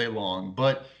them all day long,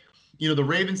 but the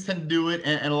Ravens tend to do it,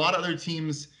 and a lot of other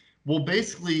teams. Well,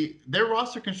 basically, their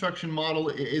roster construction model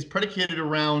is predicated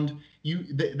around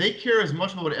they care as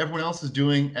much about what everyone else is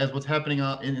doing as what's happening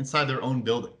inside their own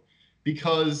building,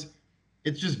 because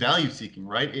it's just value seeking,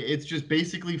 right? It's just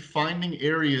basically finding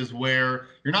areas where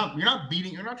you're not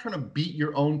trying to beat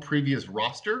your own previous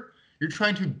roster. You're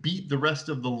trying to beat the rest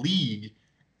of the league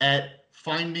at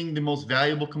finding the most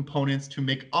valuable components to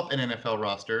make up an NFL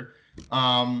roster.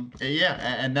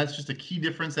 And that's just a key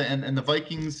difference. And the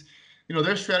Vikings,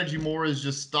 their strategy more is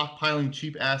just stockpiling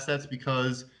cheap assets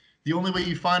because the only way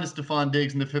you find is Stephon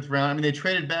Diggs in the 5th round. I mean, they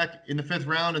traded back in the 5th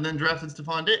round and then drafted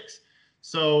Stephon Diggs.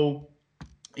 So,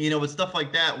 with stuff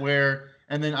like that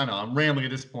and then I know I'm rambling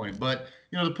at this point, but,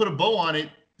 to put a bow on it,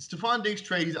 Stephon Diggs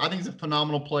trade, I think he's a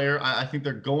phenomenal player. I think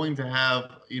they're going to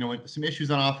have, some issues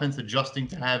on offense adjusting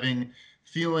to having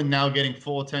Thielen now getting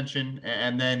full attention,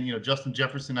 and then, Justin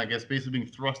Jefferson, I guess, basically being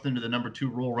thrust into the number 2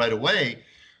 role right away.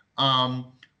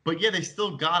 But yeah, they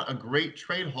still got a great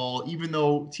trade haul, even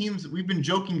though we've been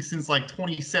joking since like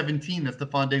 2017 that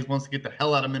Stephon Diggs wants to get the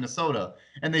hell out of Minnesota.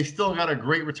 And they still got a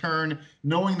great return,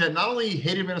 knowing that not only he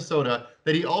hated Minnesota,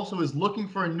 that he also is looking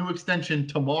for a new extension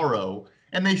tomorrow.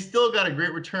 And they still got a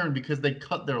great return because they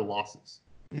cut their losses.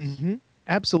 Mm-hmm.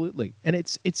 Absolutely. And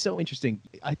it's so interesting.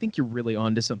 I think you're really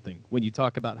onto something when you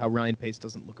talk about how Ryan Pace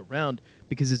doesn't look around,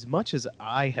 because as much as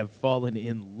I have fallen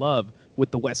in love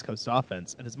with the West Coast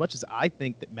offense, and as much as I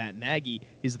think that Matt Nagy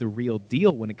is the real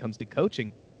deal when it comes to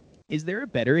coaching, is there a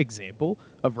better example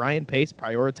of Ryan Pace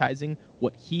prioritizing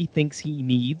what he thinks he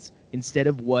needs instead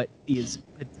of what is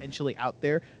potentially out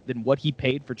there than what he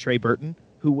paid for Trey Burton,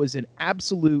 who was an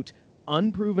absolute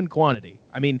unproven quantity?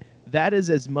 I mean, that is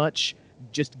as much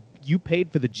just you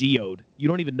paid for the geode. You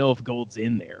don't even know if gold's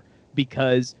in there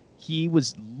because he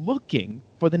was looking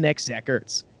for the next Zach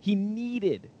Ertz. He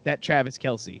needed that Travis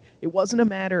Kelce. It wasn't a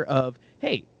matter of,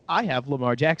 hey, I have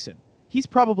Lamar Jackson. He's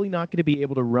probably not going to be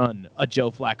able to run a Joe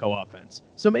Flacco offense.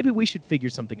 So maybe we should figure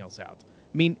something else out.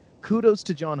 I mean, kudos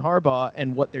to John Harbaugh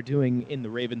and what they're doing in the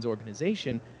Ravens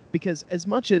organization, because as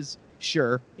much as,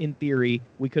 sure, in theory,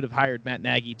 we could have hired Matt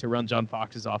Nagy to run John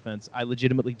Fox's offense, I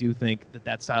legitimately do think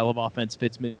that style of offense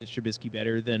fits Mitch Trubisky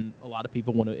better than a lot of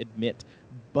people want to admit.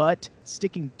 But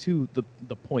sticking to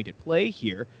the point at play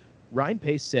here, Ryan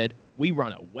Pace said, we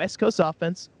run a West Coast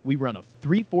offense, we run a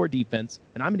 3-4 defense,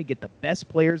 and I'm going to get the best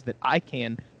players that I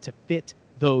can to fit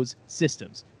those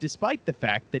systems. Despite the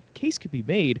fact that case could be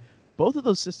made, both of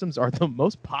those systems are the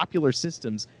most popular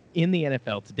systems in the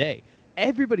NFL today.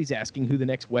 Everybody's asking who the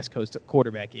next West Coast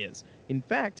quarterback is. In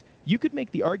fact, you could make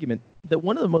the argument that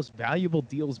one of the most valuable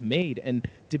deals made, and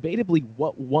debatably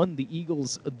what won the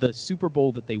Eagles the Super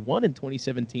Bowl that they won in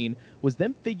 2017, was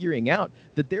them figuring out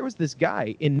that there was this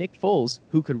guy in Nick Foles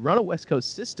who could run a West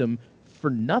Coast system for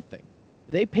nothing.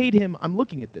 They paid him, I'm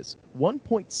looking at this,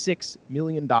 $1.6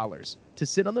 million to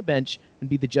sit on the bench and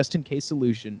be the just-in-case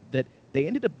solution that they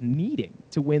ended up needing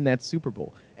to win that Super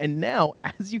Bowl. And now,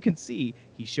 as you can see,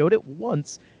 he showed it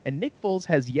once, and Nick Foles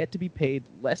has yet to be paid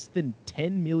less than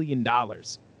 $10 million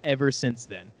ever since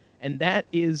then. And that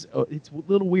is, it's a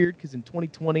little weird because in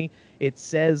 2020, it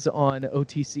says on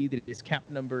OTC that his cap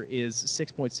number is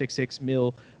 $6.66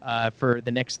 mil for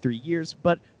the next 3 years.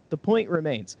 But the point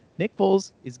remains, Nick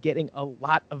Foles is getting a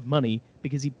lot of money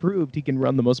because he proved he can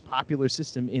run the most popular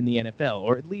system in the NFL,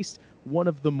 or at least one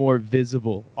of the more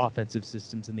visible offensive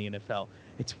systems in the NFL.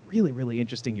 It's really, really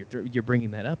interesting you're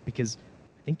bringing that up because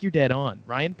I think you're dead on.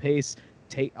 Ryan Pace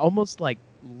almost like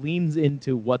leans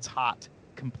into what's hot,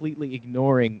 completely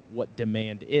ignoring what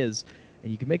demand is.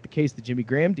 And you can make the case the Jimmy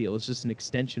Graham deal is just an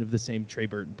extension of the same Trey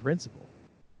Burton principle.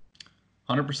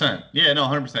 100%. Yeah, no,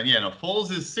 100%. Yeah, no,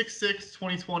 Foles is 6'6",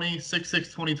 2020, 6'6",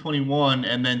 2021,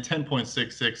 and then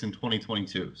 10.66 in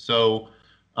 2022. So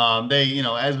they,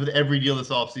 as with every deal this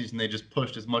offseason, they just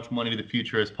pushed as much money to the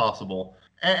future as possible.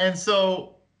 And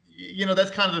so,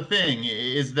 that's kind of the thing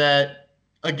is that,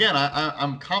 again,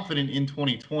 I'm confident in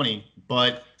 2020,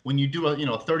 but when you do a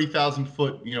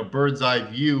 30,000-foot, bird's eye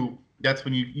view, that's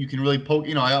when you can really poke.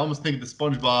 I almost think of the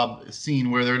SpongeBob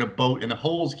scene where they're in a boat and the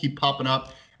holes keep popping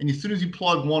up. And as soon as you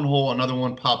plug one hole, another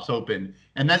one pops open.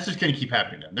 And that's just going to keep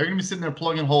happening. They're going to be sitting there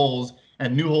plugging holes,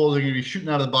 and new holes are going to be shooting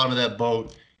out of the bottom of that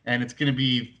boat. And it's going to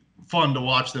be fun to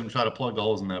watch them try to plug the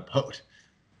holes in that boat.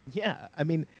 Yeah, I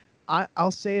mean, I'll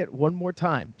say it one more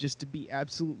time, just to be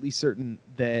absolutely certain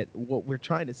that what we're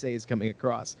trying to say is coming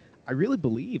across. I really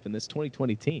believe in this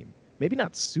 2020 team. Maybe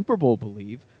not Super Bowl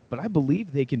believe, but I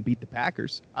believe they can beat the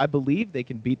Packers. I believe they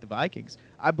can beat the Vikings.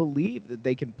 I believe that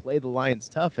they can play the Lions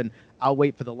tough, and I'll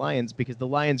wait for the Lions because the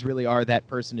Lions really are that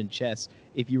person in chess,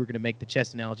 if you were going to make the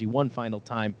chess analogy one final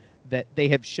time, that they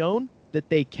have shown that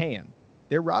they can.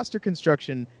 Their roster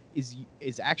construction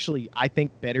is actually, I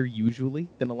think, better usually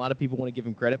than a lot of people want to give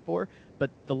them credit for.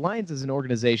 But the Lions is an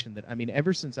organization that,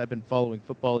 ever since I've been following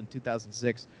football in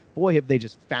 2006, boy, have they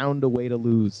just found a way to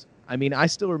lose. I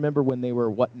still remember when they were,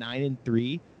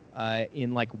 9-3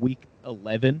 in like week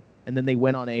 11, and then they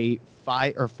went on a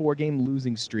 4-game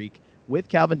losing streak with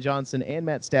Calvin Johnson and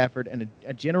Matt Stafford and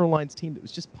a general lines team that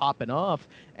was just popping off.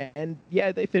 And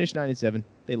yeah, they finished 9-7.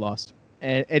 They lost.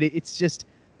 And it's just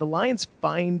the Lions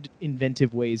find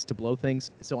inventive ways to blow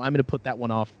things. So I'm going to put that one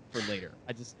off for later.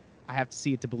 I have to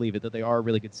see it to believe it, that they are a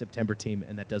really good September team,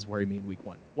 and that does worry me in week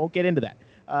 1. Won't get into that.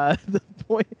 The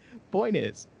point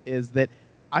is that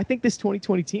I think this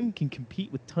 2020 team can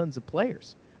compete with tons of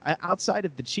players. Outside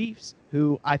of the Chiefs,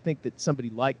 who I think that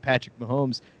somebody like Patrick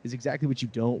Mahomes is exactly what you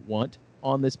don't want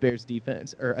on this Bears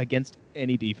defense, or against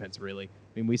any defense, really. I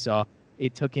mean, we saw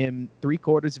it took him 3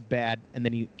 quarters of bad, and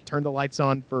then he turned the lights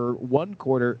on for 1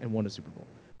 quarter and won a Super Bowl.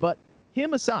 But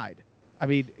him aside, I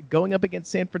mean, going up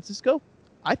against San Francisco,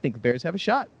 I think the Bears have a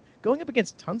shot. Going up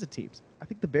against tons of teams, I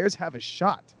think the Bears have a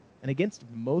shot. And against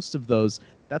most of those,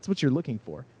 that's what you're looking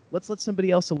for. Let's let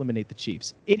somebody else eliminate the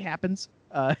Chiefs. It happens,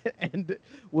 and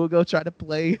we'll go try to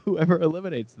play whoever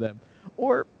eliminates them.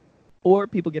 Or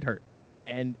people get hurt,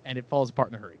 and it falls apart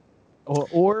in a hurry.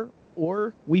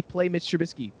 Or we play Mitch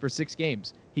Trubisky for 6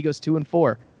 games. He goes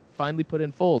 2-4. Finally put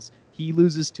in Foles. He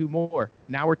loses 2 more.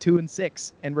 Now we're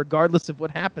 2-6. And regardless of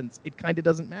what happens, it kind of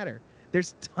doesn't matter.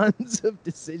 There's tons of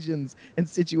decisions and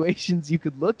situations you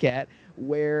could look at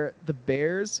where the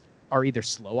Bears are either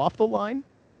slow off the line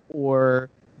or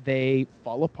they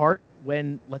fall apart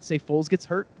when, let's say, Foles gets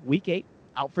hurt week 8,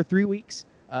 out for 3 weeks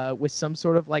with some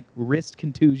sort of like wrist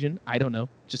contusion. I don't know,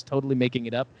 just totally making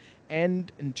it up.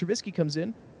 And Trubisky comes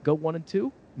in, go 1-2.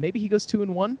 Maybe he goes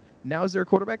 2-1. Now is there a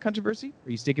quarterback controversy?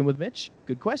 Are you sticking with Mitch?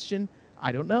 Good question.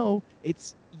 I don't know.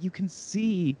 You can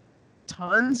see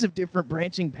tons of different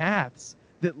branching paths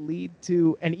that lead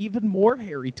to an even more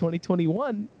hairy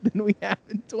 2021 than we have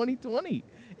in 2020.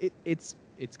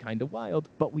 It's kind of wild,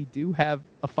 but we do have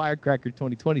a firecracker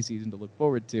 2020 season to look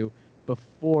forward to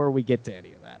before we get to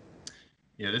any of that.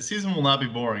 Yeah, this season will not be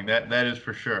boring. That is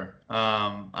for sure.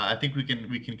 I think we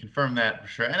can confirm that for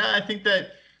sure. And I think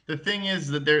that the thing is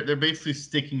that they're basically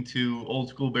sticking to old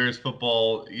school Bears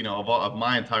football, of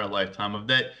my entire lifetime, of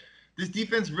that this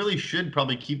defense really should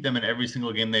probably keep them in every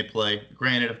single game they play.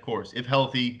 Granted, of course, if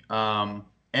healthy. And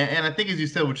I think, as you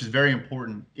said, which is very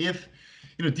important, if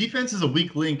defense is a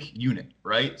weak link unit,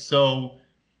 right? So,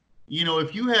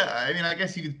 if you have, I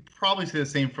guess you could probably say the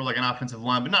same for like an offensive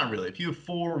line, but not really. If you have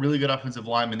 4 really good offensive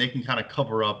linemen, they can kind of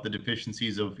cover up the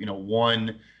deficiencies of,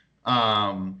 one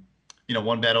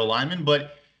bad O lineman.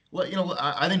 But,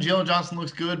 I think Jalen Johnson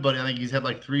looks good, but I think he's had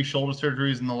like 3 shoulder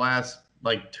surgeries in the last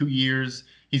like 2 years.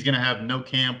 He's going to have no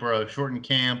camp or a shortened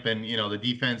camp. And, the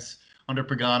defense under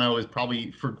Pagano is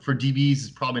probably, for DBs, is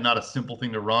probably not a simple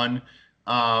thing to run.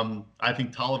 I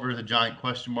think Tolliver is a giant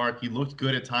question mark. He looked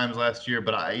good at times last year,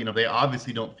 but they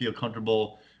obviously don't feel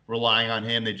comfortable relying on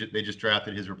him. They just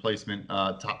drafted his replacement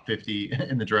top 50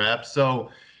 in the draft. So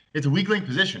it's a weak link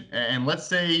position. And let's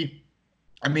say,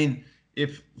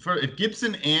 if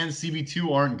Gibson and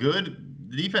CB2 aren't good,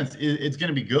 the defense it's going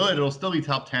to be good. It'll still be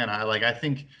top 10. I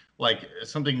think like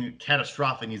something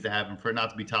catastrophic needs to happen for it not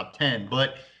to be top 10.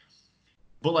 But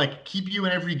like keep you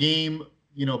in every game.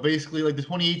 Basically like the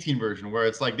 2018 version where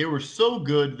it's like they were so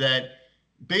good that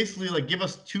basically like give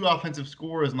us 2 offensive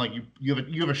scores and like you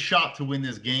have a shot to win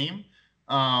this game.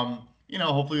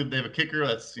 Hopefully they have a kicker.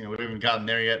 That's we haven't gotten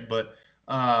there yet, but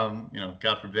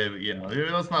God forbid,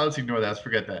 let's ignore that. Let's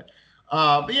forget that.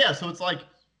 But yeah, so it's like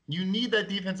you need that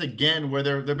defense again where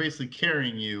they're basically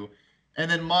carrying you.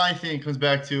 And then my thing comes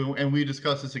back to, and we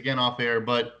discussed this again off air,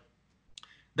 but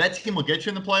that team will get you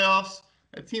in the playoffs.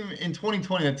 That team in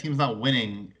 2020, that team's not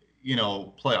winning,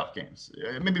 playoff games.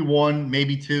 Maybe 1,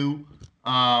 maybe 2.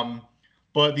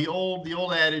 But the old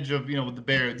adage of, with the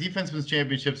Bears, defense wins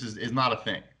championships is not a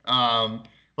thing.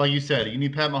 Like you said, you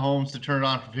need Pat Mahomes to turn it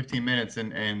on for 15 minutes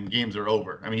and games are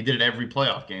over. He did it every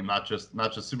playoff game, not just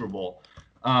Super Bowl.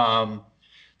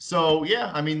 So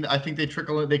yeah, I think they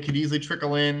could easily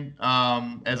trickle in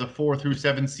as a 4 through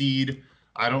 7 seed.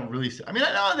 I don't really see.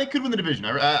 They could win the division.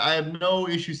 I have no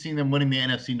issue seeing them winning the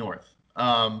NFC North.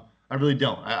 I really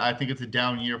don't. I think it's a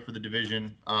down year for the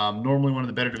division. Normally one of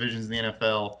the better divisions in the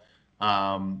NFL.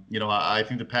 I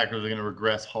think the Packers are going to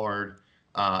regress hard.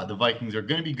 The Vikings are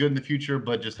going to be good in the future,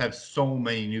 but just have so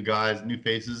many new guys, new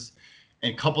faces,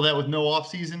 and couple that with no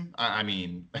offseason.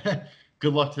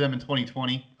 Good luck to them in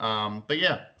 2020. But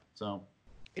yeah, so.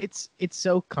 It's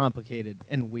so complicated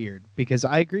and weird because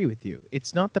I agree with you.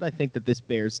 It's not that I think that this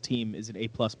Bears team is an A+++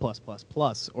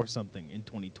 or something in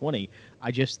 2020.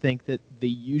 I just think that the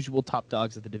usual top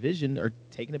dogs of the division are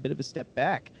taking a bit of a step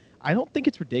back. I don't think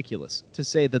it's ridiculous to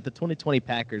say that the 2020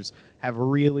 Packers have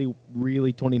really,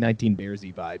 really 2019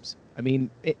 Bearsy vibes. I mean,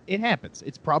 it happens.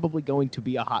 It's probably going to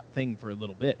be a hot thing for a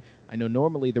little bit. I know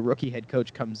normally the rookie head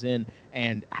coach comes in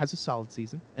and has a solid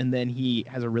season, and then he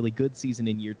has a really good season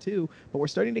in year 2, but we're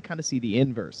starting to kind of see the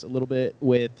inverse a little bit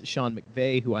with Sean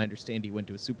McVay, who I understand he went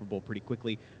to a Super Bowl pretty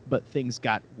quickly, but things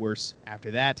got worse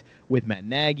after that. With Matt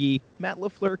Nagy, Matt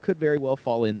LaFleur could very well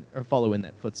follow in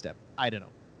that footstep. I don't know.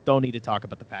 Don't need to talk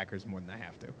about the Packers more than I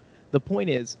have to. The point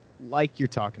is, like you're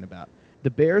talking about, the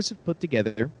Bears have put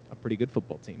together a pretty good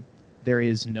football team. There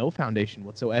is no foundation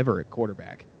whatsoever at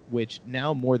quarterback, which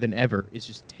now more than ever is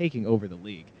just taking over the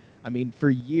league. I mean, for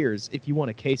years, if you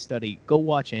want a case study, go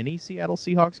watch any Seattle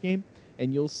Seahawks game,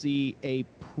 and you'll see a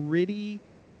pretty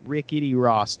rickety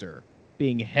roster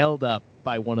being held up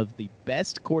by one of the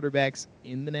best quarterbacks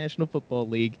in the National Football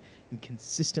League and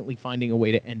consistently finding a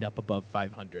way to end up above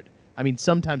 500. I mean,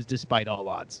 sometimes despite all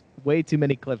odds. Way too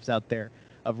many clips out there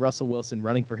of Russell Wilson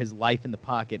running for his life in the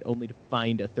pocket only to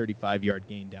find a 35-yard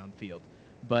gain downfield.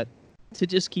 But to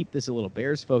just keep this a little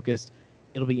Bears focused,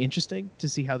 it'll be interesting to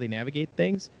see how they navigate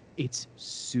things. It's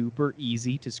super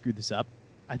easy to screw this up.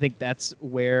 I think that's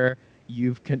where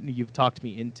you've talked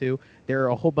me into. There are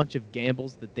a whole bunch of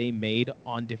gambles that they made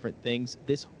on different things.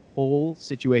 This whole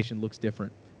situation looks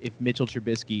different if Mitchell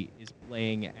Trubisky is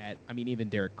playing at, I mean, even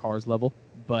Derek Carr's level,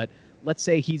 but let's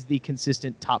say he's the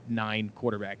consistent top 9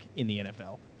 quarterback in the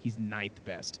NFL. He's 9th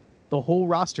best. The whole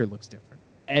roster looks different.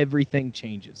 Everything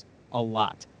changes a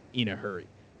lot in a hurry.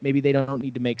 Maybe they don't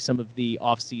need to make some of the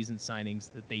offseason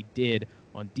signings that they did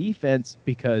on defense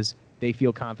because they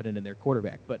feel confident in their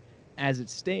quarterback. But as it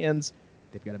stands,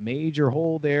 they've got a major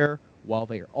hole there, while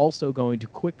they are also going to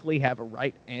quickly have a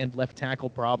right and left tackle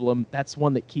problem. That's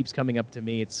one that keeps coming up to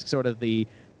me. It's sort of the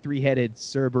three-headed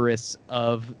Cerberus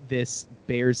of this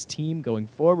Bears team going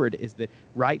forward, is that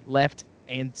right, left,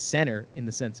 and center, in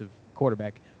the sense of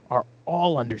quarterback, are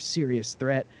all under serious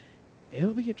threat.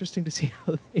 It'll be interesting to see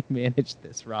how they manage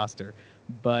this roster,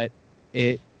 but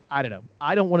I don't know.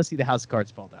 I don't want to see the house of cards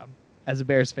fall down. As a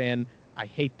Bears fan, I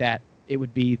hate that. It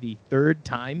would be the 3rd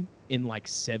time in like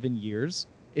 7 years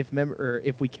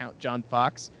if we count John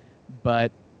Fox,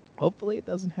 but hopefully it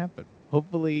doesn't happen.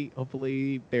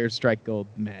 Hopefully Bears strike gold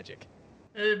magic.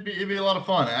 It'd be a lot of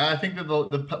fun. I think that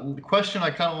the question I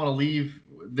kind of want to leave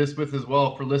this with as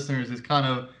well for listeners is kind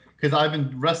of, because I've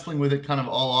been wrestling with it kind of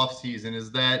all off season,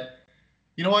 is that,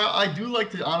 you know, I do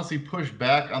like to honestly push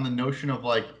back on the notion of,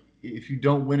 like, if you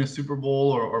don't win a Super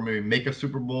Bowl or maybe make a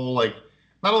Super Bowl, like,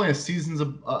 not only a season's a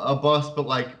bust, but,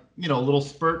 like, you know, a little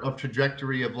spurt of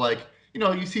trajectory of, like, you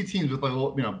know, you see teams with, like,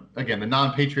 you know, again, the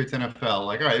non-Patriots NFL,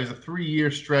 like, all right, there's a 3-year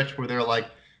stretch where they're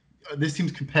like, this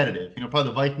team's competitive. You know, probably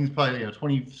the Vikings,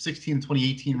 2016,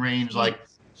 2018 range, like.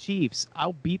 Chiefs,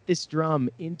 I'll beat this drum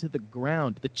into the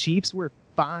ground. The Chiefs were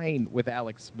fine with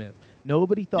Alex Smith.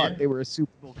 Nobody thought they were a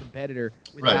Super Bowl competitor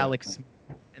with Alex Smith.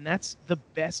 And that's the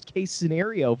best case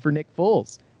scenario for Nick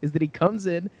Foles, is that he comes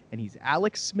in and he's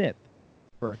Alex Smith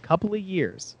for a couple of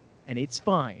years, and it's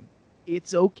fine.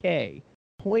 It's okay.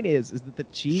 Point is that the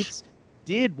Chiefs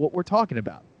did what we're talking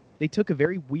about. They took a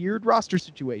very weird roster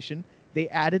situation. They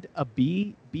added a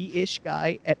B-ish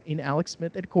guy in Alex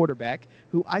Smith at quarterback,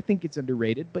 who I think it's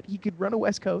underrated, but he could run a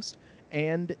West Coast,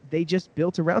 and they just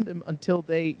built around him until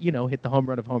they, you know, hit the home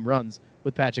run of home runs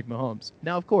with Patrick Mahomes.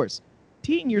 Now, of course,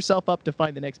 teeing yourself up to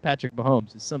find the next Patrick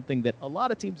Mahomes is something that a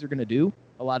lot of teams are going to do,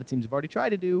 a lot of teams have already tried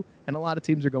to do, and a lot of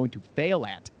teams are going to fail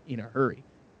at in a hurry.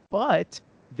 But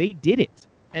they did it.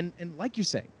 And like you're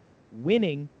saying,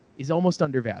 winning is almost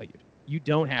undervalued. You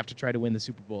don't have to try to win the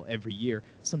Super Bowl every year.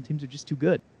 Some teams are just too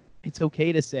good. It's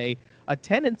okay to say a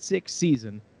 10-6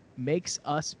 season makes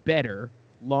us better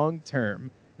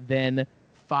long-term than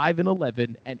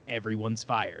 5-11 and everyone's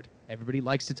fired. Everybody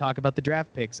likes to talk about the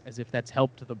draft picks as if that's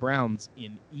helped the Browns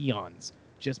in eons.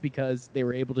 Just because they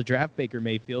were able to draft Baker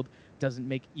Mayfield doesn't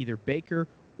make either Baker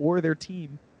or their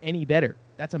team any better.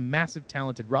 That's a massive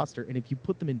talented roster, and if you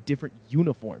put them in different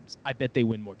uniforms, I bet they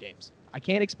win more games. I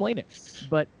can't explain it,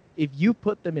 but if you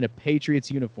put them in a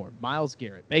Patriots uniform, Myles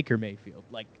Garrett, Baker Mayfield,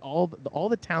 like all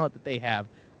the talent that they have,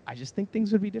 I just think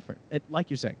things would be different.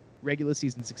 Like you're saying, regular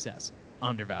season success,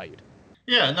 undervalued.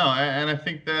 Yeah, no, and I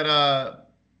think that,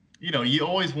 you know, you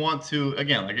always want to,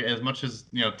 again, like, as much as,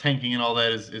 you know, tanking and all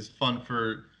that is fun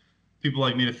for people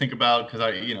like me to think about,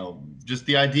 because you know, just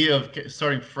the idea of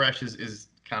starting fresh is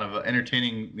kind of an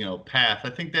entertaining, you know, path. I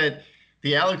think that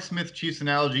the Alex Smith Chiefs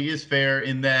analogy is fair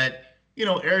in that, you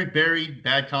know, Eric Berry,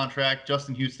 bad contract,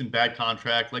 Justin Houston, bad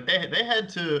contract. Like, they had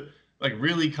to, like,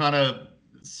 really kind of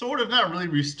sort of not really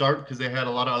restart because they had a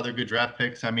lot of other good draft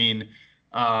picks. I mean,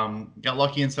 Got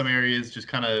lucky in some areas, just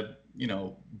kind of,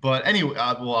 but anyway,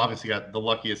 well, obviously got the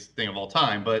luckiest thing of all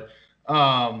time, but,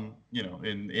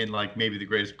 in like maybe the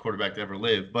greatest quarterback to ever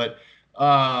live. But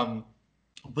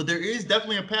there is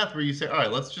definitely a path where you say, all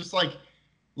right,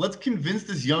 let's convince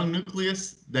this young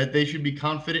nucleus that they should be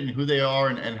confident in who they are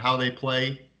and how they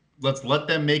play. Let's let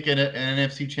them make an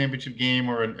NFC championship game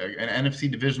or an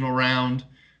NFC divisional round.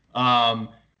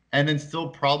 And then still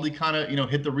probably kind of,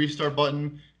 hit the restart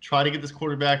button, try to get this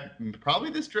quarterback, probably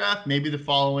this draft, maybe the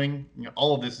following.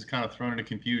 All of this is kind of thrown into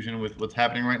confusion with what's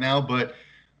happening right now. But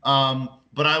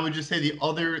I would just say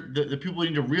the people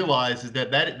need to realize is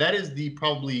that is the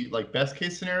probably like best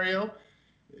case scenario.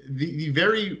 The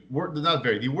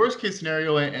worst case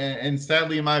scenario, and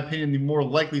sadly, in my opinion, the more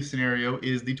likely scenario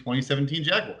is the 2017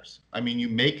 Jaguars. I mean, you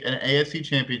make an AFC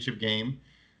championship game,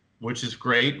 which is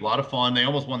great, a lot of fun. They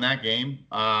almost won that game.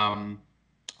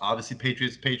 Obviously,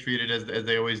 Patriots patrioted as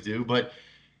they always do,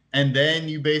 and then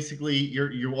you basically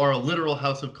you are a literal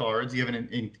house of cards. You have an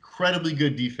incredibly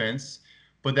good defense,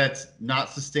 but that's not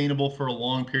sustainable for a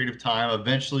long period of time.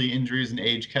 Eventually, injuries and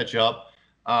age catch up,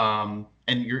 and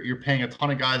you're paying a ton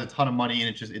of guys a ton of money, and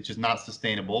it's just not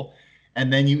sustainable.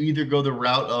 And then you either go the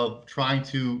route of trying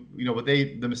to,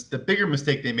 the bigger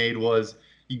mistake they made was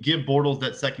you give Bortles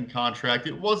that second contract.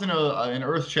 It wasn't an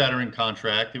earth-shattering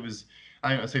contract. It was,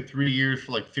 I say 3 years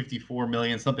for like $54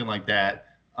 million, something like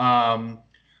that.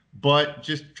 But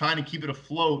just trying to keep it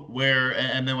afloat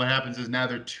and then what happens is now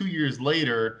they're 2 years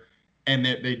later and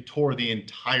they tore the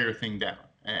entire thing down.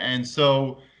 And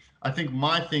so I think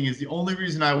my thing is the only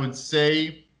reason I would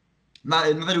say, not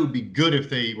that it would be good if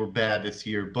they were bad this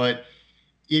year, but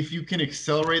if you can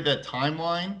accelerate that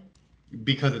timeline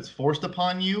because it's forced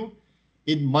upon you,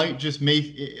 it might just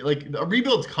make like a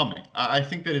rebuild's coming. I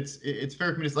think that it's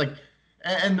fair for me to like,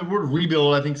 and the word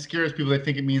rebuild I think scares people. They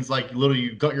think it means like literally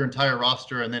you got your entire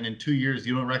roster and then in 2 years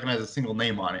you don't recognize a single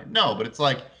name on it. No, but it's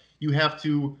like you have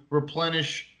to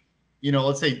replenish.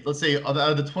 Let's say out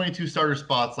of the 22 starter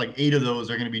spots, like 8 of those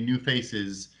are going to be new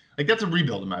faces. Like that's a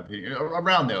rebuild in my opinion.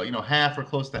 Around there, half or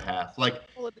close to half. Like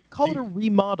call it a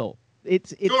remodel.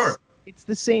 It's sure. It's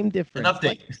the same difference. An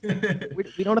update. Like,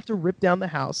 we don't have to rip down the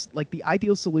house. Like the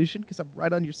ideal solution, because I'm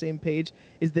right on your same page,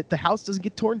 is that the house doesn't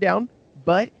get torn down,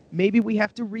 but maybe we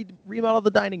have to remodel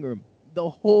the dining room, the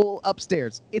whole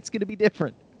upstairs. It's going to be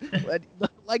different.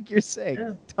 Like you're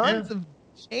saying, tons of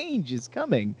change is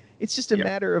coming. It's just a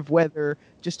matter of whether,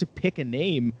 just to pick a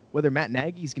name, whether Matt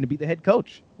Nagy is going to be the head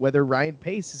coach, whether Ryan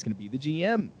Pace is going to be the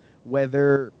GM,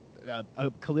 whether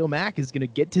Khalil Mack is going to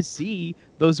get to see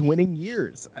those winning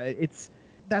years. I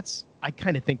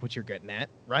kind of think what you're getting at,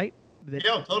 right?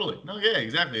 Yeah, totally. No, yeah,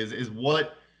 exactly. Is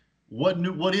what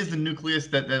is the nucleus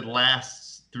that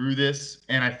lasts through this?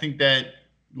 And I think that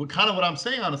what I'm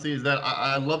saying honestly is that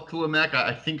I love Khalil Mack.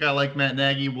 I think I like Matt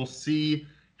Nagy. We'll see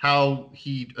how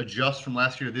he adjusts from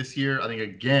last year to this year. I think,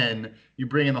 again, you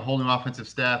bring in the whole new offensive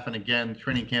staff, and again,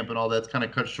 training camp and all that's kind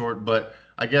of cut short. But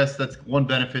I guess that's one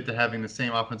benefit to having the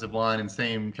same offensive line and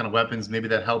same kind of weapons. Maybe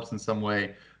that helps in some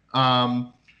way.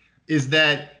 Is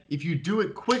that if you do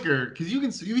it quicker, because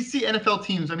you see NFL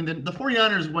teams, I mean, the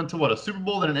 49ers went to a Super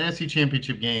Bowl, then an NFC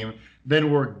championship game,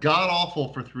 then were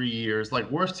god-awful for 3 years, like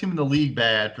worst team in the league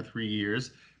bad for 3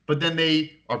 years, but then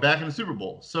they are back in the Super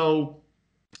Bowl. So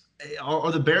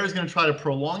are the Bears going to try to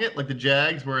prolong it like the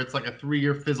Jags, where it's like a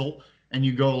 3-year fizzle and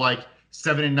you go like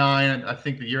 7-9, I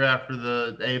think the year after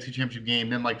the AFC Championship game,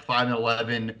 then like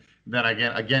 5-11, then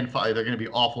again 5, they're going to be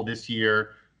awful this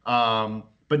year.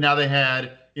 But now they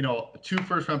had 2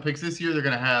 first-round picks this year. They're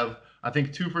going to have, I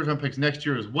think, 2 first-round picks next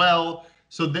year as well.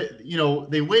 So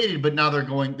they waited, but now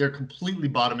they're completely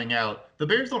bottoming out. The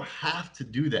Bears don't have to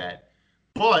do that,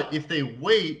 but if they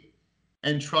wait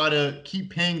and try to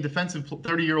keep paying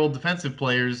 30-year-old defensive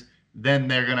players, then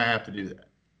they're going to have to do that.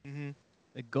 Mm-hmm.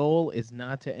 The goal is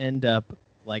not to end up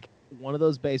like one of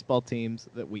those baseball teams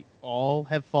that we all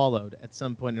have followed at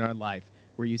some point in our life,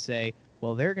 where you say,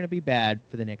 well, they're going to be bad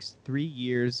for the next 3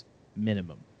 years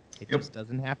minimum. It just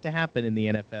doesn't have to happen in the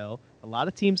NFL. A lot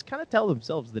of teams kind of tell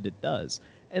themselves that it does.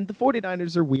 And the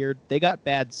 49ers are weird. They got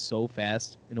bad so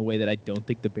fast in a way that I don't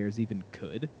think the Bears even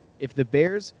could. If the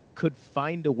Bears could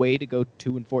find a way to go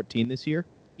 2-14 this year,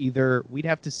 either we'd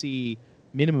have to see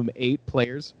minimum 8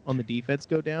 players on the defense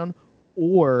go down,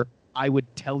 or I would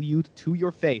tell you to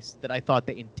your face that I thought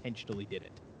they intentionally did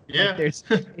it. Yeah. Like it's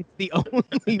the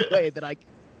only way that I can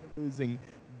losing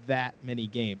that many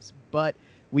games. But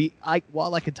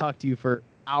while I could talk to you for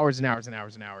hours and hours and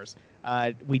hours and hours,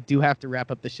 we do have to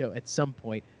wrap up the show at some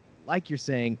point. Like you're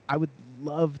saying, I would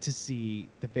love to see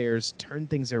the Bears turn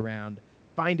things around,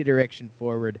 find a direction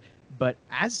forward. But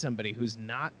as somebody who's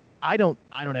not I don't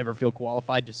ever feel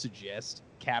qualified to suggest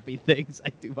Cappy things. I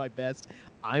do my best.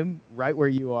 I'm right where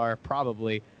you are,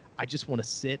 probably. I just want to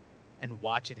sit and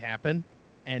watch it happen.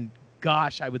 And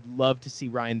gosh, I would love to see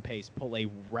Ryan Pace pull a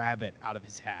rabbit out of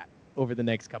his hat over the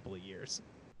next couple of years.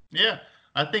 Yeah,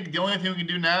 I think the only thing we can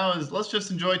do now is let's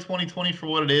just enjoy 2020 for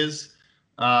what it is.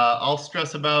 I'll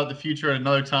stress about the future at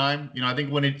another time. I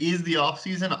think when it is the off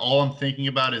season, all I'm thinking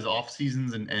about is off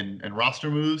seasons and roster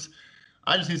moves.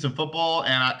 I just need some football,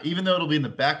 and even though it'll be in the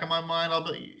back of my mind,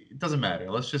 it doesn't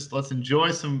matter. Let's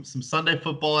enjoy some Sunday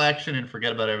football action and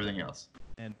forget about everything else.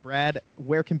 And Brad,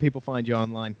 where can people find you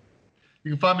online?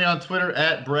 You can find me on Twitter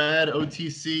at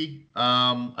BradOTC.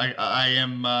 I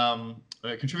am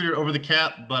a contributor over the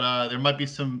cap, but there might be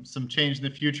some change in the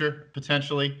future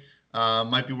potentially.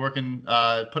 Might be working,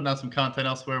 putting out some content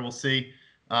elsewhere. We'll see.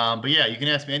 But yeah, you can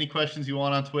ask me any questions you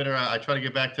want on Twitter. I try to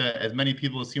get back to as many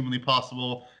people as humanly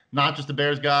possible. Not just a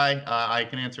Bears guy. I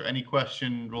can answer any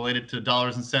question related to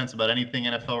dollars and cents about anything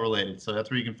NFL related. So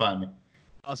that's where you can find me.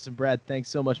 Awesome, Brad. Thanks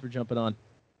so much for jumping on.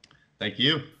 Thank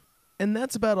you. And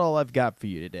that's about all I've got for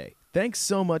you today. Thanks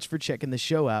so much for checking the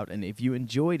show out, and if you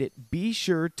enjoyed it, be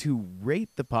sure to rate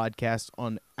the podcast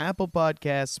on Apple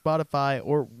Podcasts, Spotify,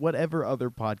 or whatever other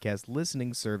podcast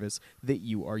listening service that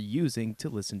you are using to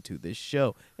listen to this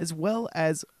show, as well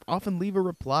as often leave a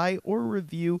reply or a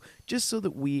review just so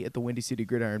that we at the Windy City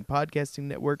Gridiron Podcasting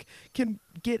Network can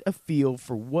get a feel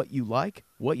for what you like,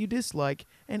 what you dislike,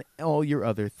 and all your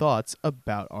other thoughts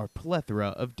about our plethora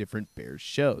of different Bears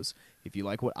shows. If you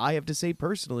like what I have to say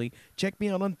personally, check me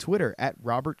out on Twitter at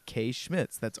Robert K.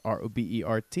 Schmitz. That's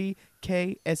RobertKSchmitz,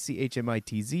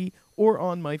 or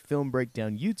on my Film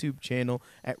Breakdown YouTube channel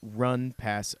at Run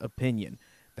Pass Opinion.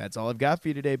 That's all I've got for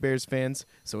you today, Bears fans.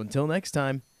 So until next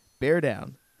time, bear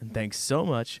down, and thanks so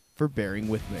much for bearing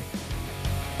with me.